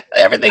you.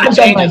 Everything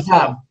changes. My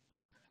job,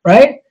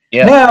 right?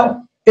 Yeah.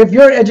 Now, if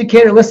you're an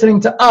educator listening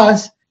to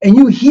us and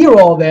you hear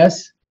all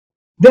this,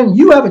 then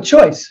you have a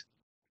choice,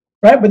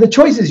 right? But the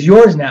choice is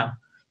yours now.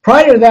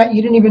 Prior to that,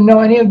 you didn't even know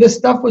any of this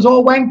stuff was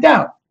all wanked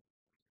out.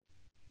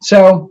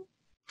 So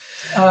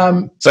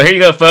here you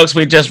go, folks.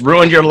 We just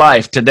ruined your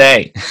life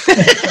today.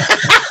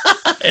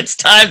 It's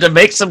time to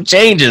make some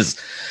changes.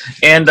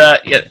 And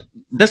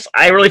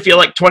I really feel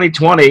like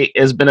 2020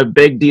 has been a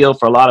big deal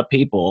for a lot of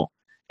people.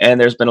 And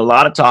there's been a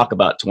lot of talk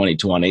about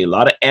 2020, a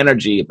lot of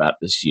energy about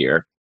this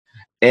year.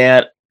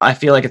 And I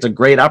feel like it's a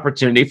great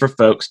opportunity for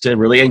folks to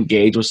really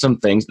engage with some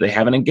things they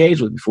haven't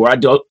engaged with before. I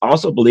do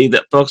also believe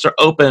that folks are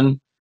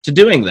open to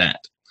doing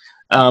that.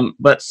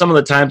 But some of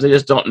the times they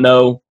just don't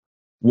know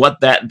what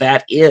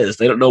that is.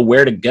 They don't know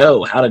where to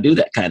go, how to do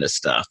that kind of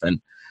stuff. And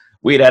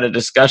we'd had a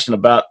discussion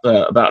about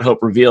Hope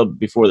Revealed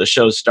before the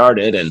show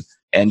started,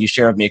 and you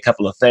shared with me a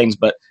couple of things.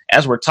 But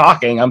as we're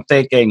talking, I'm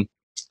thinking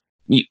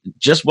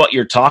just what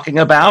you're talking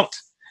about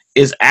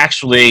is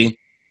actually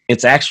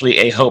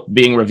a hope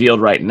being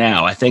revealed right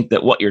now. I think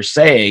that what you're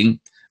saying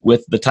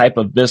with the type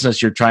of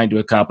business you're trying to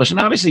accomplish, and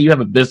obviously you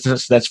have a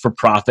business that's for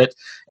profit,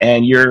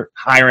 and you're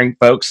hiring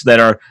folks that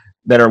are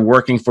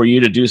working for you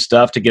to do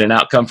stuff to get an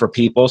outcome for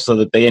people so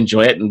that they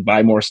enjoy it and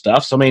buy more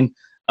stuff. So, I mean,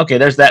 okay,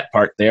 there's that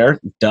part there.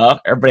 Duh.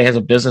 Everybody has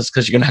a business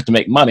because you're going to have to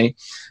make money.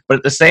 But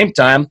at the same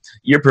time,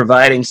 you're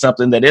providing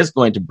something that is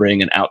going to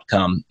bring an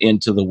outcome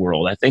into the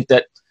world. I think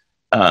that,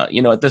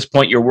 at this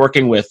point, you're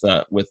working with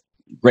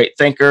great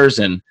thinkers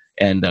and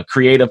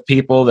creative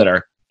people that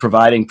are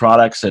providing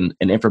products and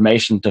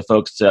information to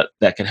folks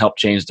that can help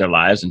change their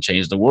lives and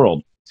change the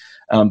world.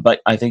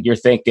 But I think you're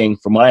thinking,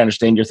 from what I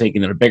understand, you're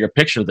thinking in a bigger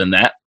picture than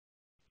that.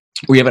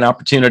 We have an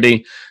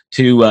opportunity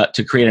to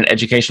create an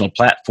educational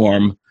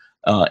platform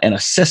and a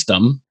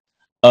system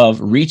of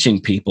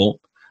reaching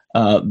people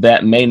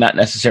that may not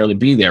necessarily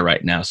be there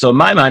right now. So in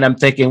my mind, I'm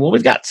thinking, well,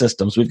 we've got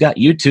systems. We've got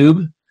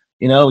YouTube.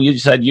 You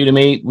said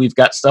Udemy. We've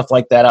got stuff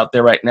like that out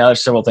there right now.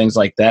 There's several things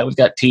like that. We've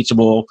got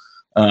Teachable,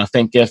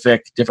 Thinkific,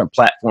 different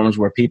platforms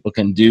where people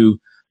can do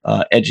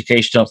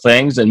educational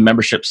things and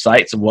membership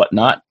sites and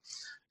whatnot.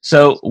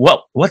 So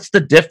what's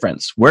the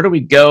difference? Where do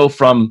we go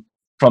from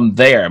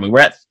there? I mean,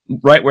 we're at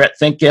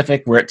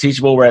Thinkific, we're at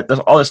Teachable, we're at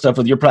all this stuff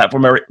with your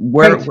platform.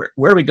 Where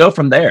do we go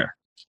from there?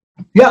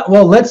 Yeah,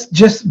 well, let's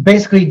just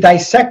basically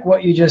dissect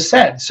what you just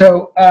said.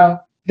 So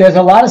there's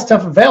a lot of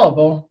stuff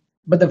available,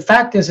 but the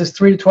fact is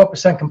 3 to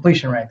 12%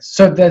 completion rates.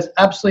 So there's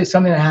absolutely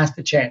something that has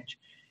to change.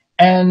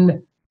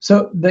 And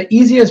so the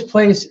easiest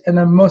place and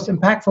the most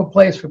impactful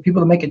place for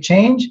people to make a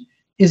change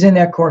is in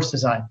their course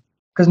design,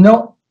 because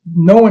no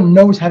one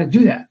knows how to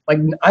do that. Like,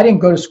 I didn't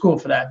go to school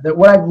for that.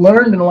 What I've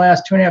learned in the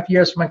last 2.5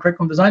 years from my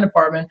curriculum design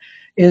department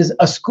is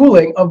a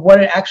schooling of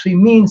what it actually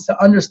means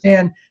to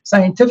understand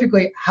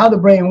scientifically how the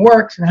brain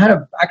works and how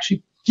to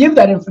actually give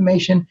that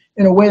information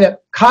in a way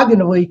that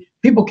cognitively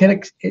people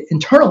can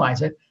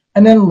internalize it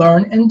and then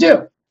learn and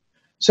do.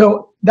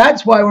 So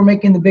that's why we're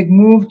making the big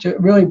move to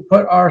really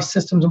put our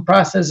systems and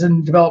processes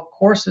and develop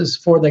courses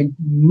for the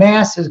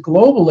masses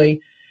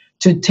globally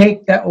to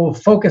take that will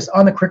focus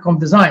on the curriculum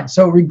design.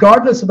 So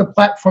regardless of the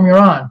platform you're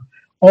on,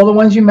 all the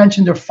ones you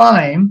mentioned are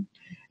fine.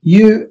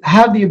 You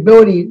have the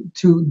ability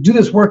to do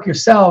this work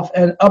yourself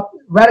and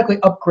radically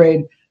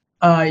upgrade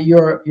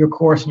your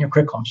course and your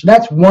curriculum. So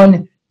that's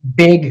one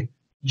big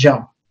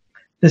jump.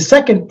 The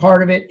second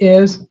part of it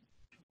is,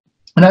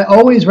 and I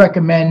always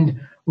recommend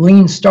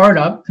Lean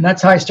Startup, and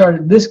that's how I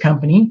started this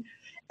company.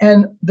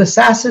 And the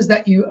SaaSes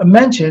that you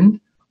mentioned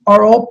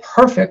are all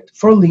perfect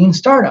for Lean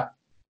Startup.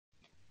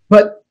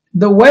 But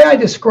the way I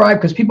describe,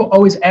 because people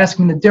always ask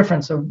me the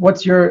difference of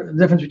what's the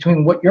difference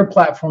between what your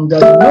platform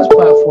does and those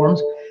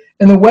platforms,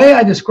 and the way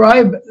I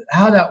describe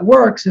how that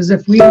works is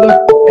if we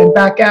look and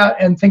back out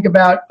and think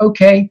about,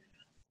 okay,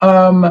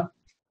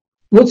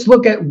 let's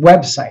look at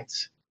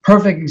websites.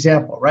 Perfect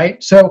example,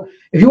 right? So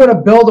if you want to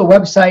build a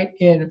website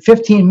in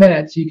 15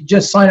 minutes, you can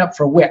just sign up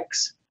for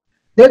Wix.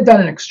 They've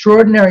done an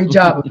extraordinary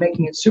job of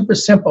making it super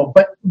simple.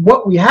 But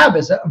what we have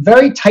is a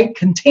very tight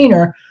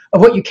container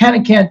of what you can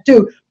and can't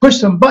do. Push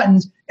some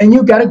buttons, and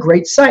you've got a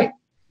great site.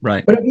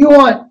 Right. But if you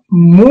want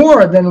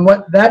more than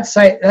what that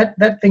site,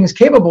 that thing is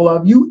capable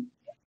of, you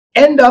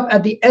end up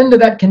at the end of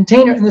that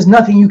container, and there's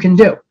nothing you can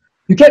do.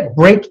 You can't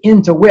break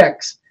into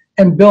Wix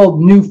and build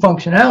new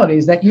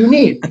functionalities that you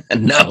need.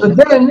 No. So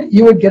then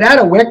you would get out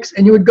of Wix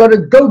and you would go to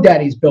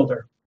GoDaddy's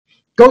Builder.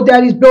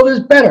 GoDaddy's Builder is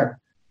better.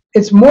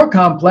 It's more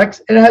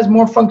complex and it has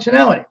more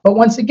functionality. But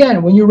once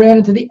again, when you ran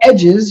into the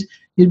edges,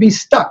 you'd be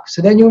stuck.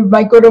 So then you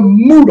might go to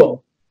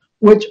Moodle,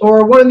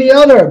 or one of the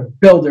other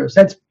builders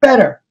that's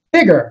better,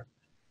 bigger.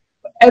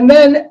 And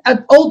then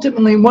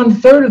ultimately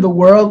 1/3 of the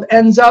world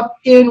ends up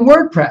in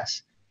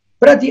WordPress.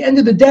 But at the end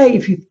of the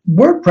day,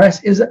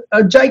 WordPress is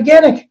a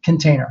gigantic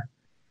container.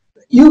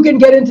 You can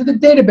get into the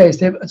database.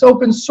 It's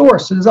open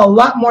source, so there's a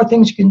lot more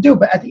things you can do.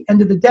 But at the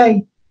end of the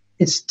day,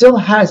 it still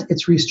has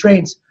its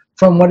restraints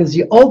from what is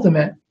the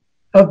ultimate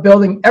of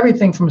building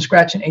everything from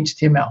scratch in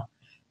HTML.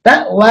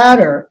 That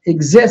ladder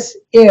exists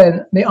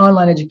in the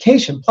online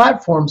education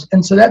platforms,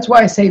 and so that's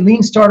why I say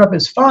Lean Startup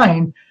is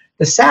fine.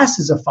 The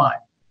SaaSes are fine,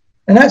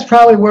 and that's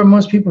probably where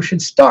most people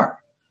should start.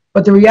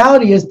 But the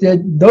reality is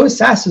that those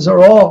SaaSes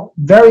are all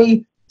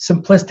very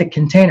simplistic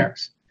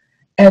containers,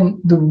 and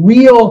the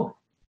real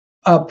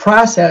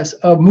process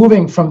of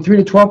moving from 3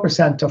 to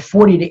 12% to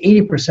 40 to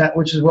 80%,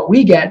 which is what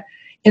we get,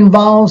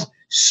 involves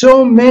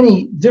so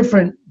many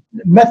different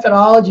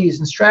methodologies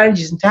and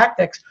strategies and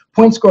tactics,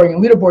 point scoring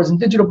and leaderboards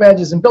and digital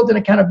badges and built-in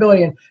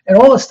accountability and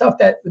all the stuff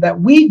that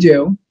we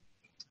do,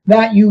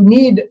 that you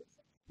need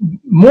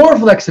more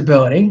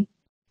flexibility.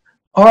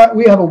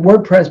 We have a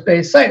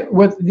WordPress-based site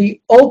with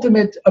the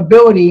ultimate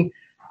ability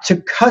to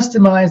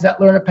customize that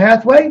learner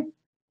pathway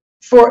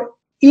for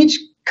each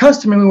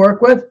customer we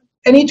work with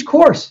and each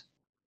course.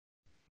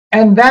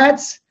 And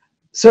that's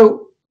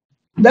so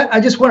that I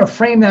just want to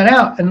frame that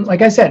out. And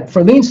like I said,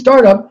 for lean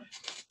startup,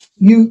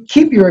 you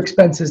keep your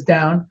expenses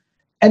down,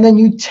 and then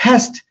you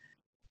test,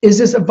 is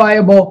this a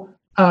viable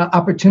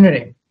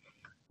opportunity?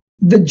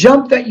 The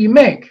jump that you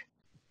make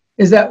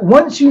is that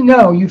once you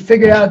know you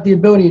figured out the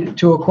ability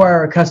to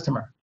acquire a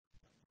customer,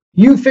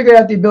 you figured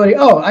out the ability,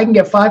 oh, I can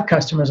get 5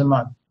 customers a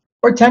month,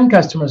 or 10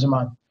 customers a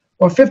month,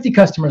 or 50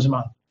 customers a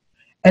month.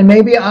 And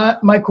maybe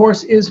my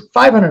course is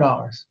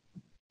 $500.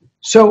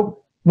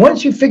 So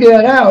once you figure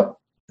that out,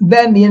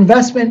 then the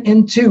investment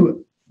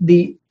into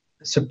the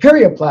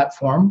superior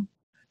platform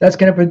that's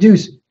going to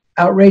produce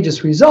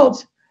outrageous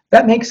results,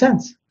 that makes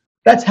sense.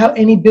 That's how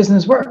any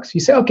business works. You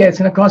say, okay, it's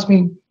going to cost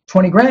me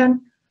 20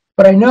 grand,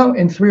 but I know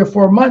in 3 or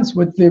 4 months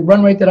with the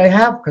run rate that I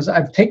have, because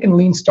I've taken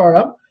lean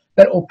startup,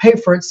 that will pay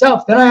for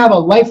itself. Then I have a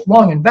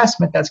lifelong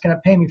investment that's going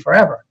to pay me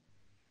forever.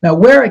 Now,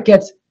 where it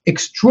gets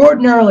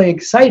extraordinarily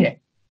exciting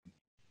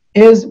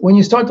is when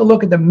you start to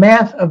look at the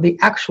math of the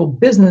actual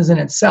business in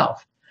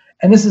itself.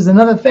 And this is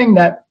another thing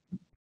that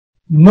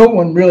no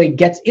one really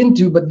gets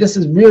into, but this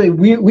is really,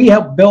 we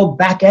help build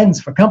back ends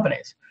for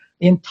companies.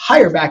 The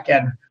entire back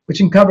end,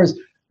 which covers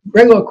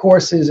regular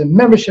courses and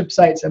membership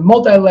sites and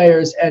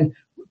multi-layers and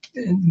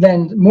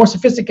then more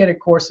sophisticated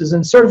courses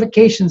and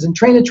certifications and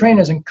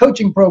trainers and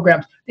coaching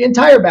programs, the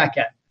entire back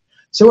end.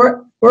 So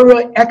we're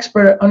really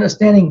expert at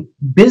understanding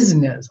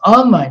business,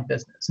 online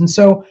business. And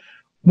so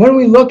when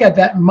we look at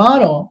that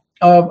model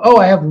of, oh,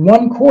 I have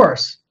one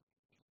course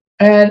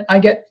and I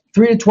get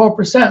 3 to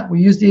 12%,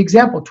 we use the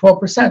example,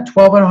 12%,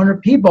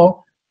 1,200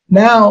 people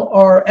now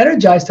are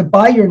energized to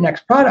buy your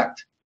next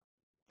product.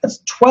 That's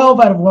 12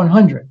 out of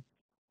 100.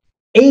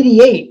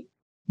 88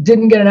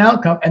 didn't get an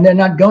outcome, and they're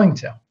not going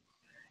to.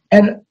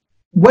 And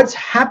what's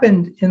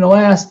happened in the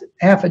last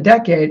half a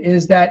decade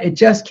is that it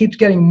just keeps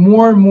getting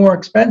more and more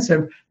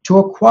expensive to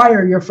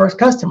acquire your first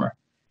customer.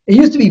 It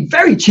used to be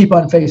very cheap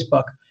on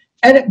Facebook.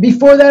 And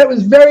before that, it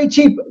was very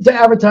cheap to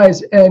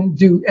advertise and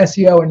do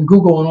SEO and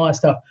Google and all that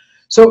stuff.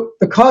 So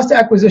the cost of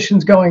acquisition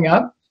is going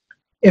up.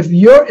 If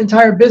your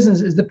entire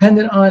business is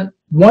dependent on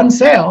one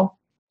sale,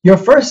 your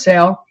first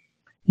sale,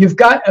 you've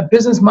got a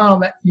business model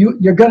that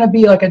you're going to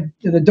be like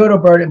the dodo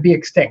bird and be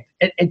extinct.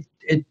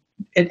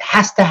 It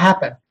has to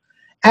happen.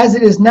 As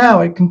it is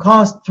now, it can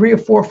cost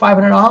 $300 or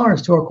 $400,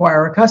 $500 to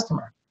acquire a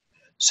customer.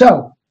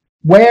 So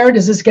where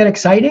does this get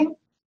exciting?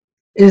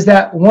 Is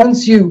that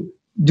once you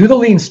do the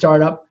lean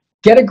startup,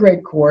 get a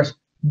great course,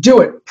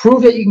 do it,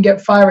 prove that you can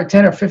get 5 or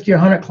 10 or 50 or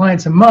 100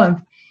 clients a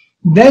month,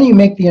 then you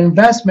make the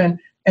investment,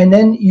 and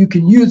then you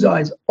can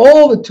utilize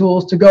all the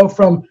tools to go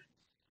from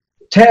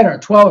 10 or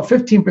 12 or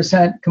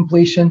 15%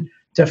 completion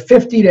to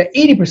 50 to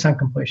 80%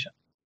 completion.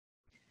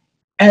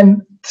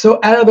 And so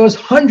out of those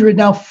 100,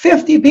 now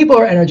 50 people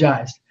are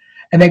energized,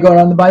 and they go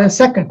on to buy the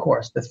second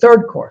course, the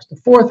third course, the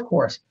fourth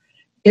course.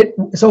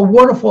 It's a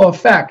wonderful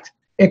effect.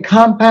 It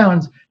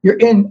compounds. You're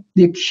in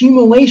the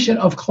accumulation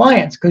of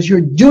clients because you're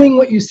doing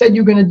what you said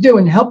you're going to do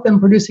and help them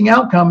producing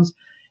outcomes.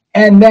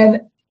 And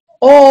then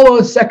all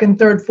those second,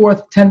 third,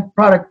 fourth, 10th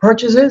product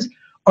purchases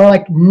are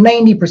like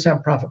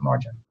 90% profit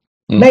margin,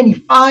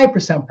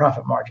 95%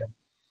 profit margin.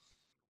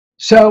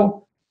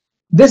 So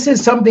this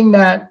is something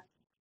that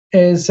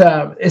is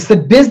it's the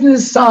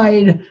business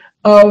side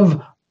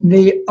of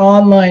the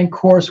online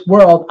course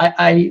world.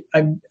 I've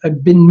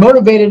been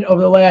motivated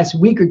over the last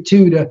week or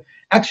two to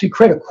actually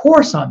create a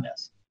course on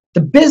this,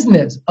 the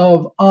business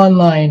of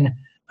online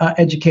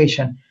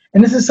education.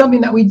 And this is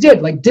something that we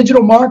did, like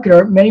Digital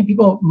Marketer. Many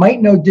people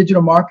might know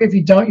Digital Marketer. If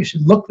you don't, you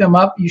should look them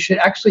up. You should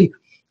actually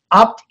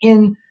opt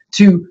in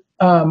to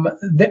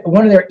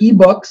one of their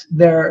ebooks.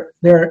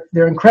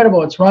 They're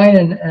incredible. It's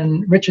Ryan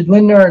and Richard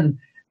Lindner and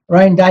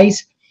Ryan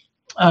Dice.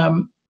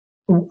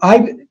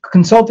 I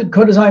consulted,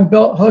 co-designed,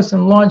 built, hosted,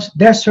 and launched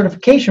their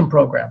certification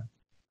program.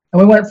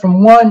 And we went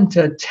from 1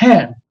 to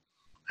 10.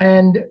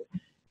 And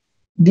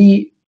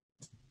the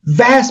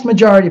vast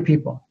majority of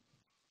people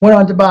went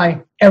on to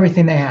buy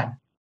everything they had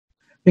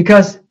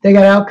because they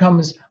got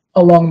outcomes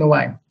along the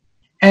way.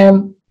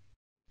 And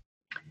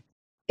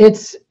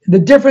it's the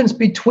difference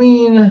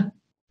between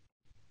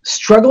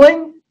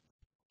struggling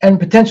and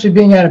potentially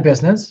being out of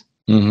business,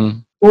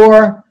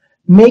 or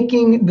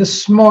making the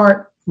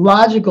smart,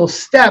 logical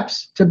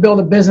steps to build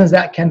a business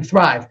that can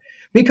thrive,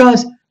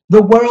 because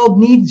the world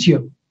needs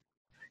you.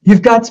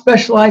 You've got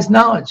specialized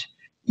knowledge.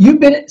 You've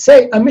been,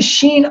 say, a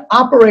machine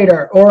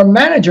operator or a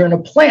manager in a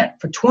plant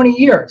for 20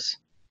 years.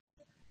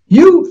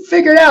 You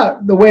figured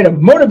out the way to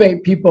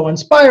motivate people,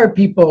 inspire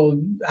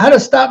people, how to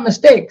stop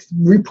mistakes,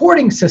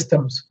 reporting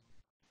systems.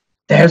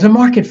 There's a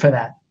market for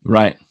that.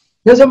 Right.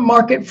 There's a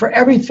market for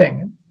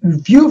everything.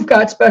 If you've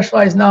got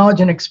specialized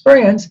knowledge and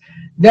experience,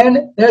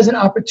 then there's an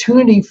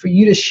opportunity for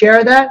you to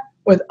share that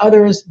with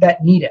others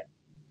that need it.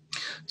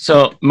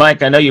 So,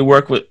 Mike, I know you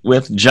work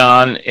with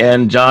John,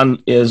 and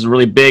John is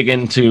really big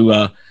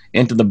into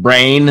the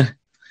brain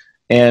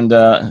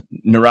and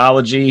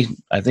neurology.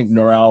 I think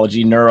neuro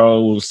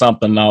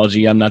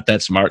somethingology. I'm not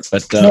that smart,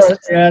 but the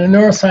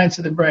neuroscience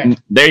of the brain.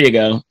 There you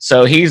go.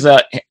 So he's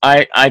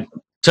I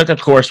took a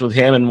course with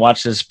him and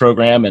watched his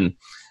program, and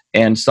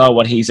and saw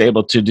what he's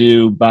able to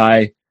do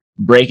by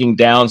breaking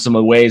down some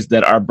of the ways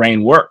that our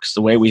brain works,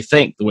 the way we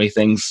think, the way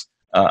things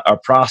are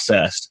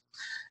processed.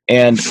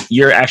 And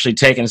you're actually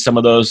taking some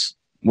of those,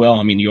 well,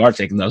 I mean, you are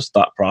taking those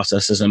thought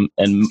processes and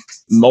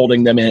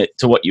molding them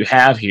into what you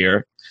have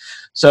here.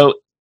 So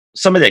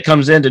somebody that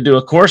comes in to do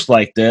a course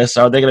like this,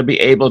 are they going to be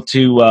able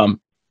to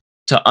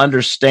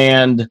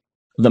understand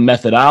the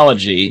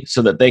methodology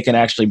so that they can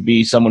actually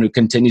be someone who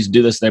continues to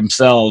do this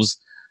themselves?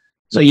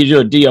 So you do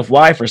a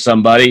DFY for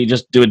somebody, you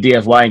just do a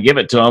DFY and give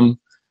it to them.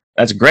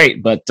 That's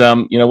great. But,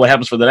 what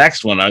happens for the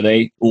next one? Are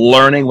they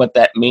learning what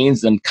that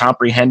means and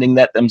comprehending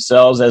that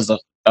themselves as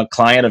a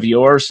client of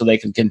yours so they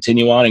can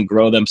continue on and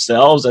grow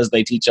themselves as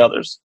they teach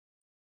others?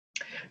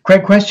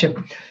 Great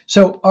question.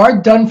 So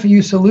our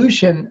done-for-you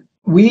solution,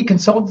 we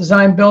consult,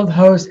 design, build,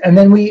 host, and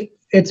then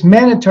it's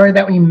mandatory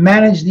that we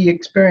manage the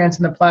experience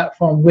and the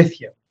platform with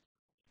you.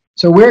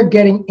 So we're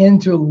getting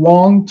into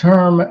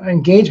long-term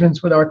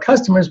engagements with our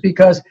customers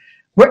because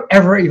we're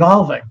ever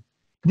evolving.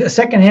 The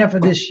second half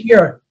of this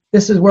year,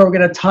 this is where we're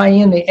going to tie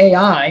in the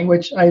AI,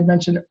 which I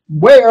mentioned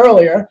way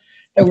earlier,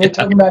 that we were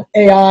talking about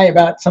AI,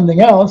 about something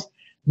else.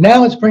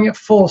 Now let's bring it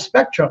full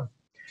spectrum.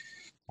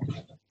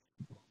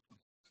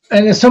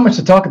 And there's so much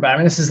to talk about. I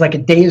mean, this is like a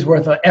day's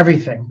worth of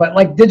everything. But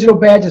like digital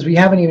badges, we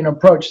haven't even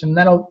approached, and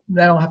that'll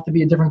have to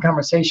be a different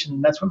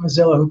conversation. That's what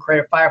Mozilla, who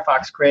created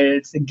Firefox, created.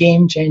 It's the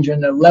game changer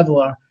and the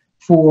leveler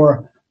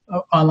for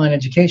online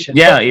education.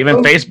 Yeah, but even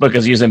Facebook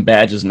is using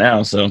badges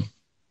now. So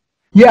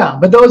yeah,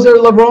 but those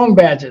are the wrong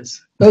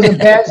badges. Those are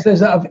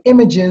badges of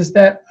images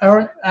that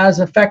aren't as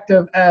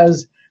effective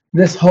as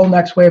this whole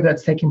next wave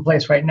that's taking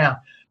place right now.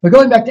 But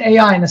going back to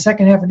AI, in the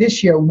second half of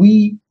this year,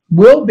 we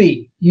will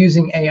be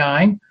using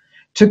AI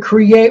to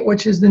create,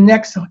 which is the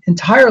next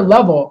entire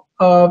level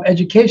of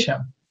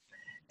education.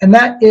 And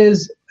that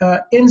is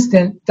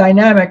instant,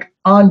 dynamic,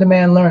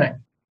 on-demand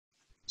learning.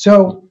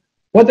 So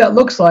what that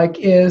looks like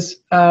is,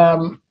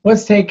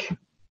 let's take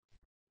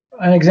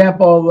an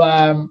example.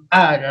 I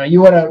don't know,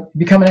 you want to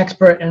become an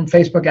expert in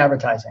Facebook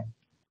advertising.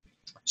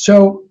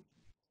 So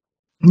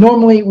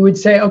normally we would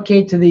say,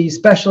 okay, to the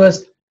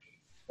specialist,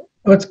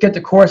 let's get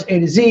the course A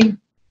to Z.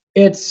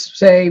 It's,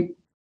 say,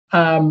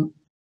 20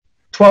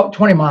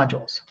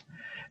 modules.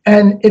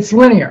 And it's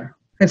linear.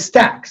 It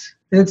stacks.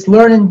 It's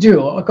learn and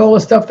do. Like all the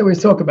stuff that we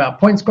talk about.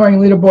 Point scoring,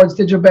 leaderboards,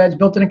 digital badge,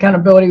 built-in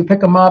accountability. We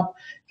pick them up.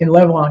 You can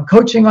level on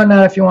coaching on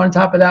that if you want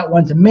on top of that.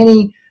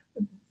 One-to-many.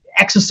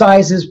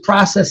 Exercises,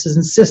 processes,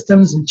 and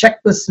systems, and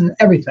checklists, and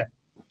everything.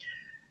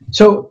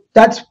 So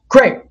that's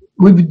great.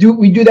 We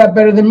do that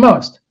better than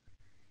most.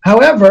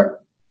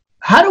 However,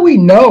 how do we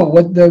know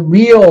what the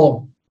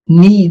real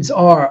needs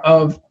are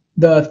of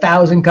the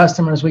 1,000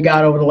 customers we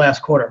got over the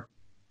last quarter?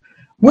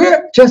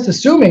 We're just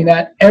assuming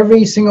that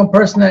every single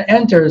person that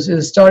enters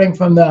is starting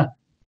from the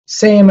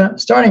same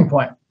starting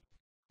point,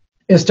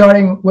 is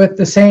starting with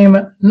the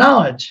same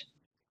knowledge.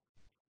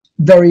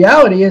 The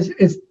reality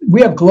is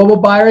we have global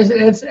buyers,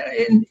 and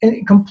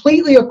it's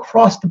completely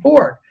across the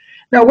board.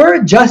 Now,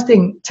 we're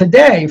adjusting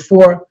today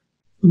for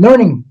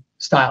learning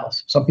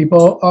styles. Some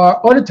people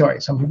are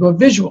auditory, some people are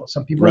visual,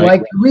 some people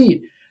like to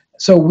read.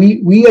 So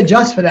we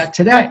adjust for that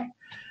today.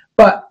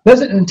 But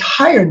there's an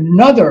entire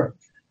another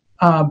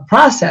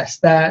process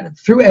that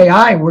through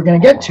AI we're going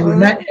to get to,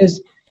 and that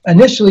is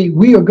initially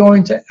we are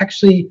going to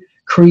actually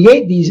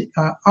create these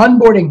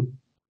onboarding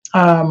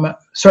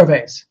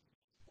surveys,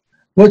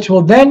 which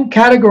will then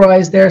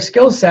categorize their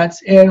skill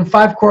sets in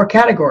 5 core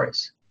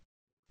categories.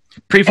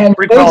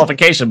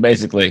 Pre-qualification,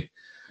 basically.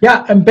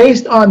 Yeah, and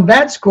based on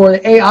that score,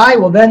 the AI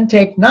will then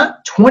take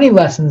not 20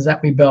 lessons that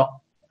we built,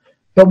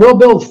 but we'll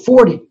build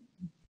 40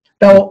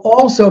 that will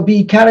also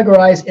be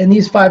categorized in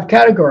these 5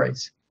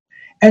 categories.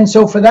 And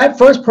so for that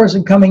first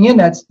person coming in,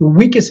 that's the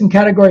weakest in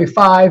category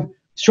 5,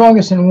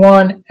 strongest in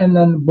 1, and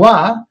then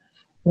blah,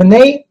 when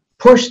they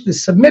push the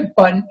submit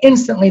button,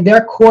 instantly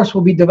their course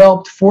will be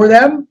developed for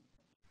them.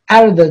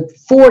 Out of the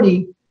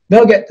 40,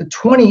 they'll get the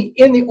 20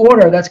 in the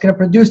order that's going to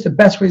produce the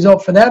best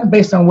result for them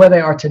based on where they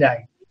are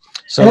today.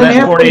 So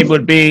that 40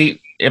 would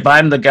be, if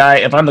I'm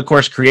the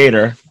course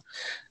creator,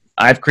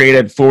 I've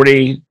created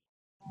 40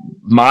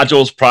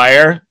 modules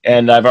prior,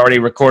 and I've already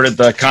recorded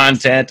the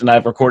content, and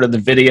I've recorded the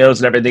videos,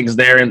 and everything's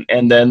there,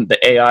 and then the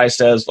AI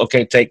says,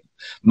 okay, take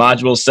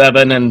module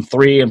 7 and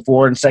 3 and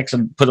 4 and 6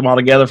 and put them all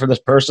together for this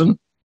person?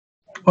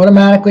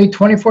 Automatically,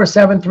 24/7,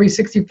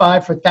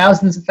 365 for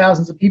thousands and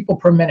thousands of people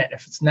per minute.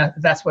 If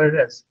that's what it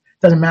is.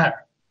 Doesn't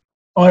matter.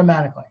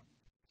 Automatically.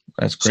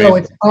 That's crazy. So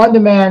it's on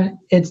demand,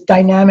 it's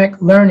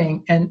dynamic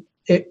learning, and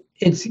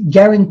it's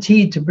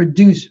guaranteed to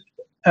produce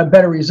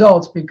better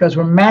results because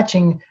we're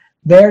matching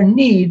their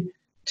need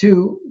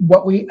to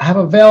what we have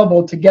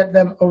available to get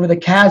them over the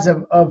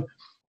chasm of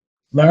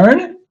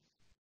learn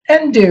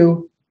and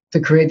do to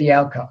create the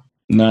outcome.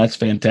 No, that's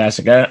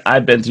fantastic.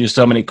 I've been through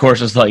so many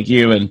courses like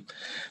you, and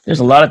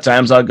there's a lot of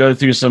times I'll go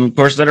through some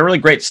courses that are really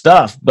great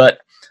stuff, but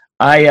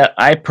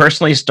I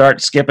personally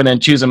start skipping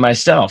and choosing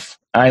myself.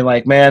 I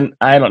like, man,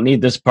 I don't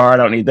need this part.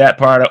 I don't need that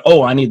part.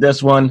 Oh, I need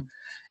this one.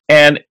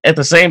 And at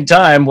the same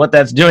time, what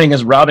that's doing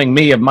is robbing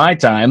me of my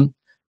time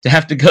to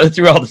have to go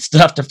through all the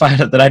stuff to find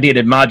out that I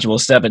needed module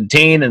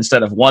 17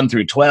 instead of 1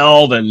 through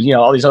 12 and, you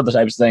know, all these other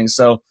types of things.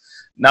 So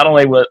not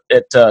only will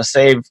it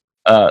save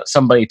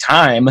somebody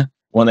time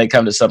when they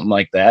come to something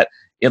like that,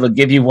 it'll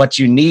give you what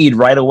you need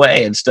right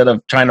away instead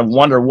of trying to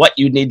wonder what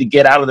you need to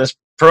get out of this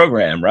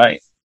program,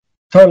 right?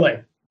 Totally.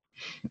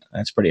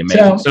 That's pretty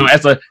amazing. So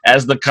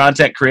as the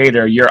content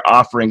creator, you're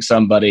offering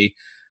somebody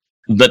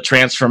the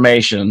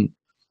transformation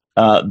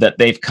that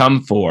they've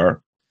come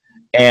for,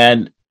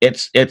 and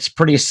it's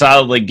pretty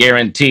solidly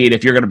guaranteed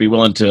if you're going to be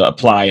willing to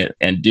apply it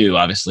and do,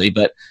 obviously,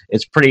 but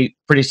it's pretty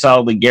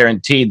solidly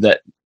guaranteed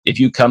that if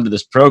you come to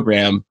this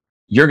program,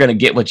 you're going to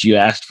get what you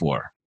asked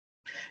for.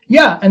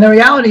 Yeah, and the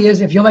reality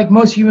is, if you're like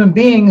most human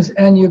beings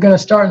and you're going to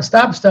start and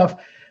stop stuff,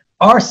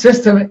 our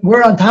system,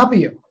 we're on top of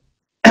you.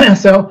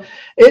 So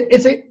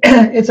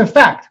it's a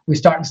fact. We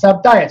start and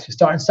stop diets. We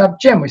start and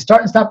stop gym. We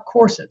start and stop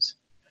courses.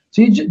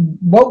 So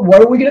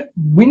what are we going to?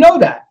 We know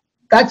that.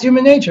 That's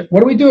human nature. What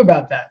do we do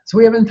about that? So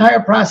we have an entire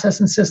process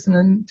and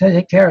system to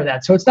take care of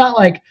that. So it's not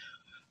like,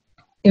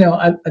 you know,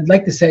 I'd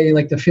like to say,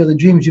 like, the field of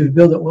dreams you've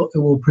built, it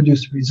will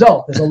produce a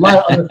result. There's a lot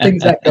of other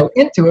things that go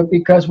into it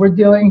because we're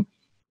dealing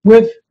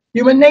with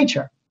human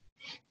nature.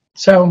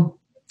 So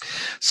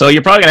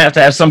you're probably going to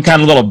have some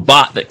kind of little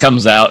bot that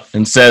comes out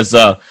and says,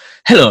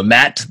 hello,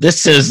 Matt,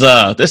 this is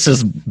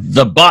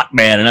the bot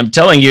man. And I'm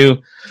telling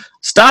you,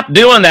 stop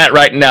doing that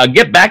right now.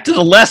 Get back to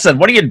the lesson.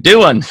 What are you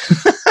doing?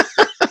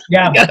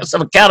 Yeah, you gotta have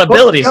some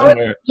accountability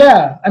somewhere.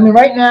 Yeah, I mean,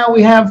 right now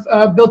we have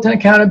built-in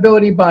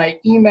accountability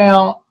by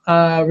email,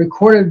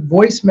 recorded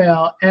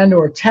voicemail, and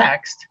or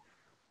text,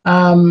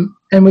 and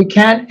we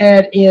can't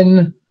add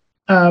in,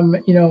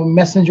 you know,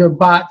 messenger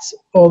bots.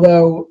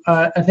 Although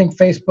I think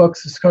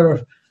Facebook's is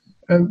sort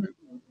of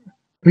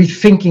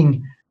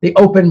rethinking the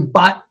open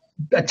bot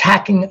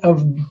attacking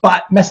of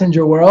bot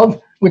messenger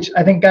world, which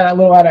I think got a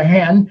little out of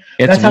hand.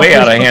 It's way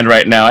out of hand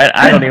right now.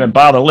 I don't even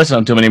bother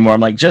listening to them anymore.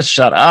 I'm like, just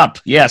shut up.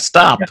 Yeah,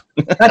 stop.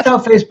 Yeah. That's how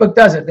Facebook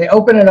does it. They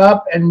open it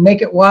up and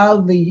make it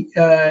wildly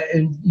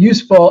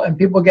useful, and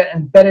people get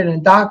embedded and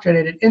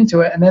indoctrinated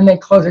into it, and then they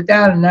close it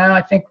down. And now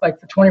I think, like,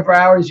 for 24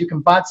 hours you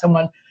can bot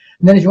someone,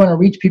 and then if you want to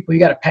reach people, you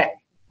got to pay.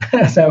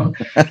 So,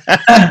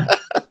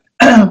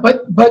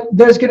 but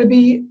there's going to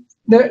be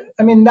there.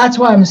 I mean, that's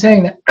why I'm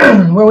saying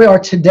that where we are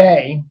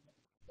today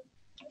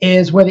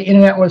is where the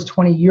internet was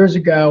 20 years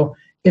ago.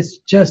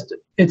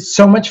 It's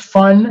so much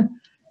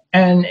fun,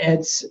 and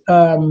it's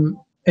going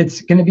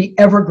to be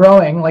ever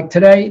growing. Like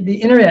today, the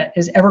internet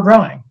is ever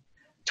growing.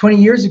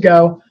 20 years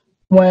ago,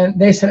 when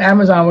they said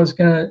Amazon was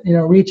going to, you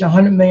know, reach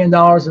 $100 million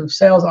of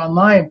sales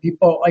online,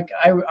 people, like,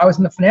 I was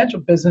in the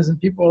financial business,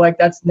 and people were like,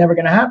 that's never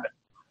going to happen.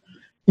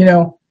 You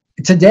know,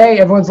 today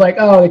everyone's like,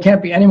 oh, there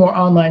can't be any more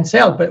online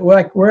sales, but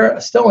we're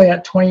still only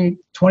at 20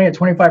 or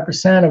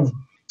 25% of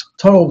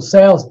total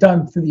sales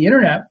done through the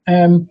internet.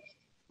 And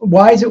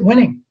why is it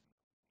winning?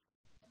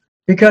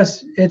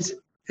 Because it's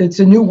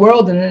a new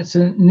world, and it's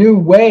a new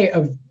way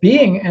of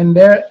being, and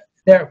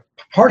they're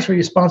partially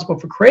responsible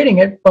for creating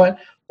it, but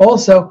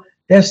also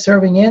they're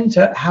serving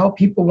into how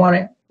people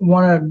want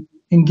to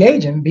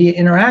engage and be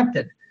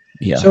interacted.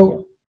 Yeah.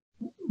 So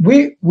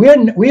we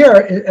are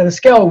at a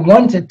scale of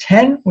 1 to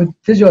 10 with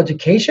physical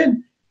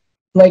education.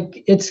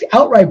 Like, it's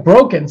outright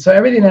broken. So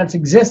everything that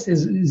exists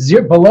is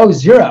below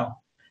 0.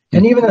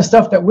 And even the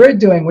stuff that we're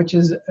doing, which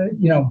is,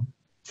 you know,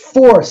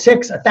 4,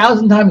 6,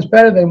 1,000 times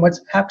better than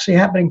what's actually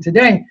happening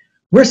today,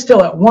 we're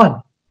still at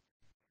 1.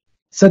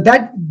 So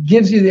that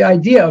gives you the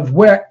idea of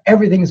where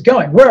everything's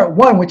going. We're at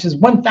 1, which is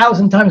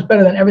 1,000 times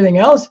better than everything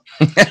else,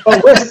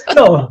 but we're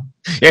still.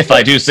 If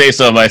I do say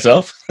so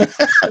myself.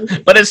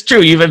 But it's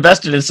true. You've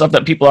invested in stuff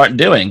that people aren't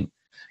doing.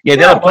 Yeah,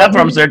 the other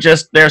platforms, they're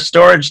just their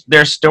storage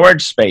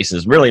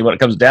spaces, really, what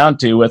it comes down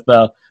to, with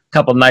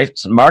couple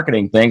nice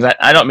marketing things.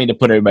 I don't mean to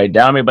put everybody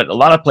down, but a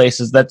lot of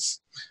places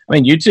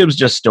YouTube's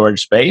just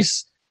storage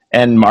space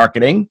and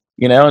marketing,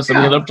 you know, and some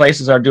of the other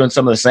places are doing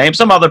some of the same.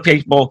 Some other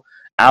people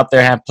out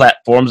there have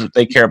platforms that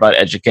they care about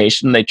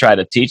education. They try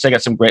to teach. They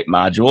got some great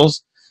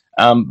modules,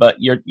 but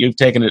you've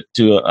taken it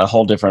to a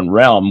whole different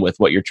realm with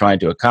what you're trying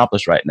to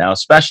accomplish right now,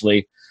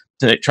 especially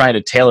to trying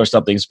to tailor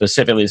something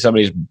specifically to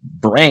somebody's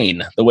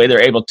brain. The way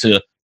they're able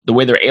to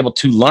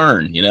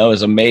learn, you know,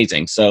 is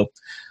amazing. So,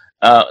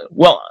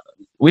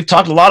 we've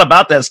talked a lot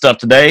about that stuff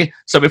today.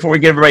 So before we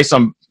give everybody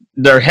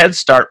their heads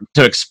start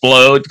to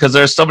explode, because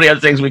there's so many other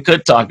things we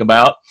could talk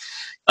about,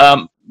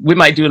 we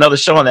might do another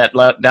show on that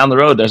down the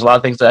road. There's a lot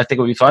of things that I think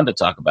would be fun to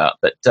talk about.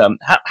 But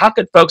how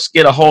could folks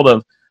get a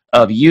hold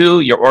of you,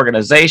 your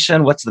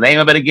organization? What's the name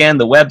of it again?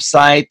 The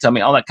website? I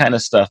mean, all that kind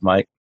of stuff,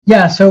 Mike.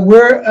 Yeah, so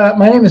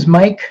my name is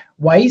Mike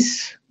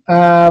Weiss.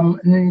 I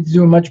need to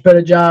do a much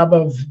better job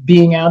of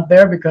being out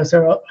there, because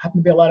there happen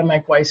to be a lot of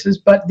Mike Weisses.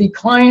 But the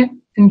Client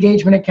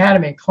Engagement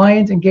Academy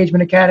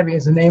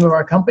is the name of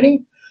our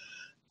company.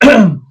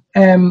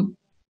 And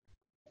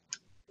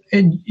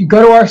you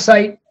go to our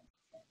site.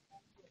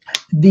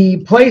 The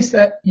place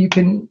that you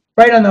can,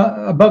 right on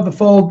above the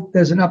fold,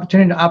 there's an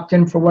opportunity to opt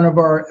in for one of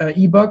our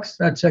ebooks.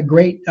 That's a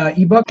great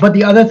ebook. But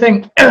the other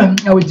thing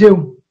I would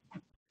do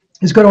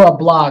is go to our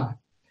blog.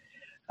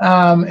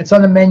 It's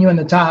on the menu on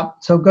the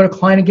top. So go to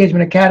Client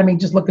Engagement Academy,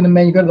 just look in the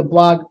menu, go to the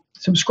blog,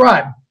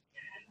 subscribe.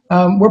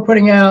 We're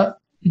putting out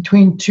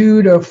between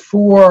 2 to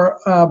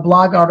 4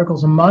 blog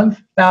articles a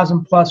month,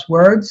 1,000+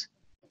 words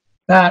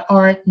that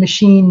aren't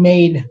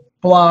machine-made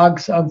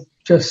blogs of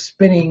just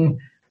spinning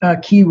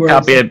keywords.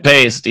 Copy and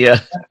paste, yeah.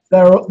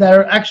 That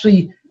are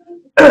actually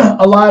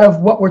a lot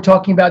of what we're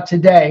talking about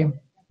today.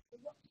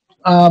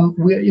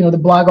 The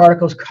blog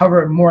articles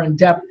cover more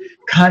in-depth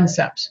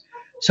concepts.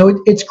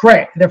 So it's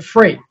great. They're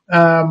free.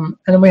 And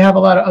then we have a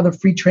lot of other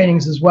free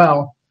trainings as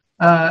well.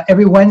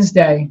 Every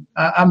Wednesday,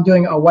 I'm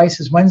doing a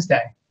Weiss's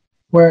Wednesday,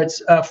 where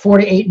it's 4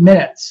 to 8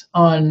 minutes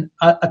on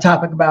a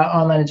topic about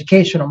online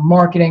education or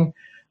marketing.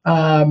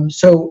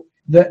 So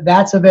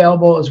that's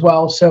available as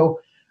well.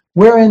 So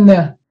we're in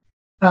the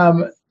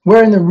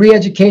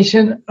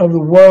re-education of the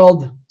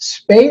world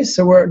space.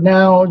 So we're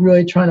now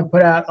really trying to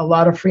put out a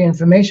lot of free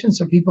information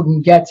so people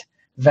can get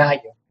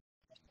value.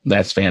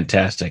 That's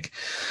fantastic.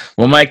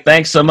 Well, Mike,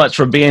 thanks so much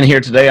for being here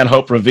today on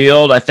Hope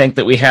Revealed. I think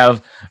that we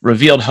have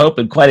revealed hope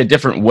in quite a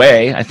different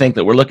way. I think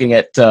that we're looking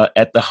at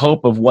the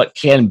hope of what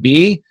can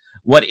be,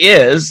 what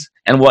is,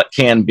 and what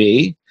can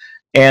be.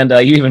 And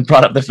you even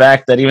brought up the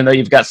fact that even though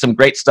you've got some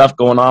great stuff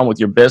going on with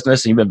your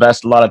business and you've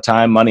invested a lot of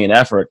time, money, and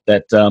effort,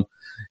 that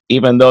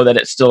even though that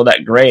it's still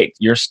that great,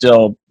 you're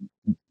still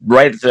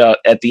right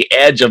at the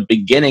edge of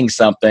beginning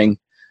something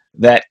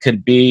that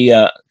could be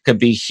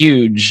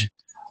huge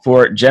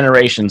for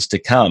generations to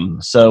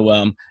come.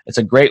 So it's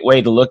a great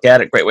way to look at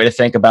it, great way to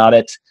think about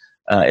it.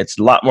 It's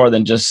a lot more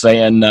than just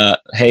saying,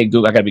 hey,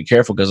 Google, I got to be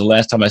careful, because the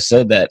last time I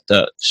said that,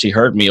 she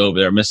heard me over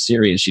there, Miss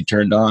Siri, and she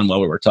turned on while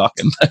we were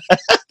talking.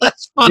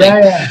 That's funny.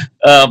 Yeah.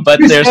 But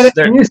you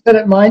said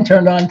it, mine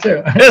turned on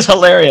too. It's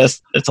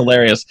hilarious. It's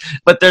hilarious.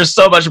 But there's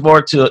so much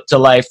more to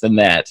life than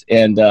that.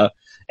 And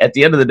at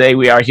the end of the day,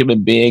 we are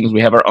human beings. We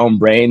have our own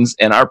brains,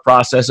 and our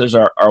processors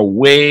are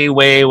way,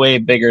 way, way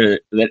bigger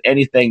than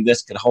anything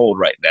this could hold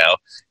right now.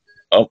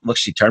 Oh, look,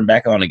 she turned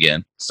back on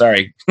again.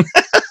 Sorry.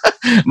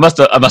 I must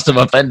have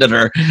offended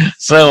her.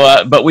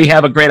 So, but we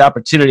have a great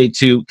opportunity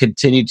to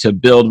continue to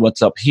build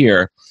what's up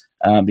here,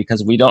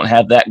 because if we don't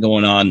have that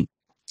going on,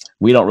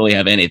 we don't really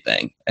have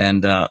anything.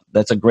 And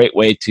that's a great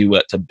way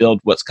to build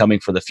what's coming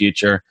for the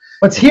future.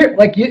 What's here,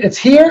 like it's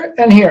here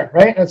and here,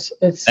 right?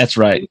 That's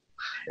right.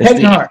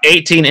 It's the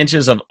 18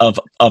 inches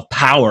of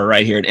power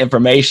right here, and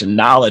information,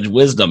 knowledge,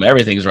 wisdom,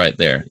 everything's right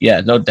there.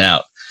 Yeah, no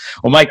doubt.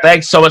 Well, Mike,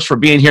 thanks so much for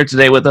being here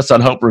today with us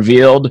on Hope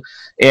Revealed.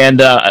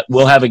 And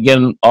we'll have,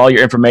 again, all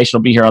your information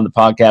will be here on the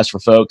podcast for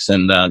folks,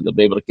 and you'll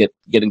be able to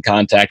get in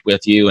contact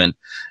with you. And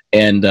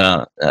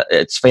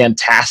it's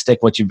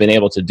fantastic what you've been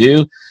able to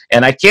do.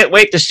 And I can't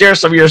wait to share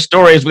some of your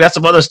stories. We got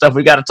some other stuff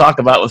we got to talk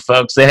about with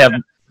folks. They have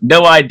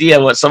no idea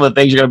what some of the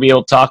things you're going to be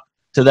able to talk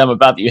to them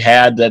about that you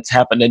had that's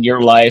happened in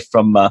your life,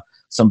 from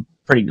some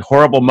pretty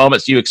horrible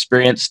moments you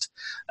experienced,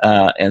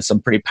 and some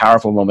pretty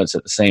powerful moments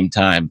at the same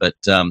time. But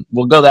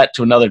we'll go that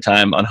to another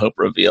time on Hope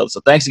Revealed.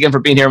 So thanks again for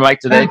being here, Mike,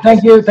 today.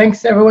 Thank you.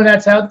 Thanks to everyone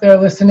that's out there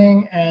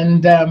listening,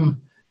 and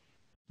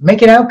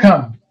make an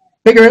outcome,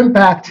 bigger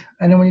impact.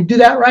 And then when you do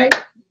that right,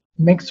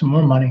 make some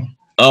more money.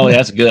 Oh,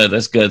 that's good.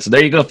 That's good. So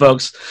there you go,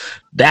 folks.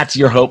 That's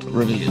your Hope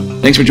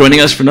Revealed. Thanks for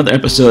joining us for another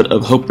episode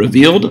of Hope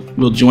Revealed.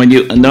 We'll join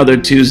you another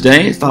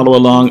Tuesday. Follow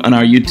along on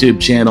our YouTube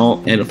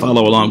channel, and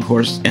follow along, of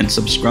course, and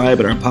subscribe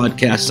at our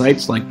podcast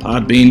sites like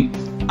Podbean,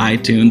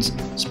 iTunes,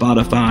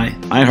 Spotify,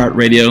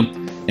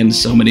 iHeartRadio, and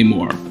so many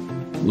more.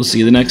 We'll see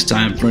you the next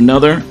time for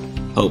another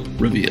Hope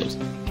Revealed.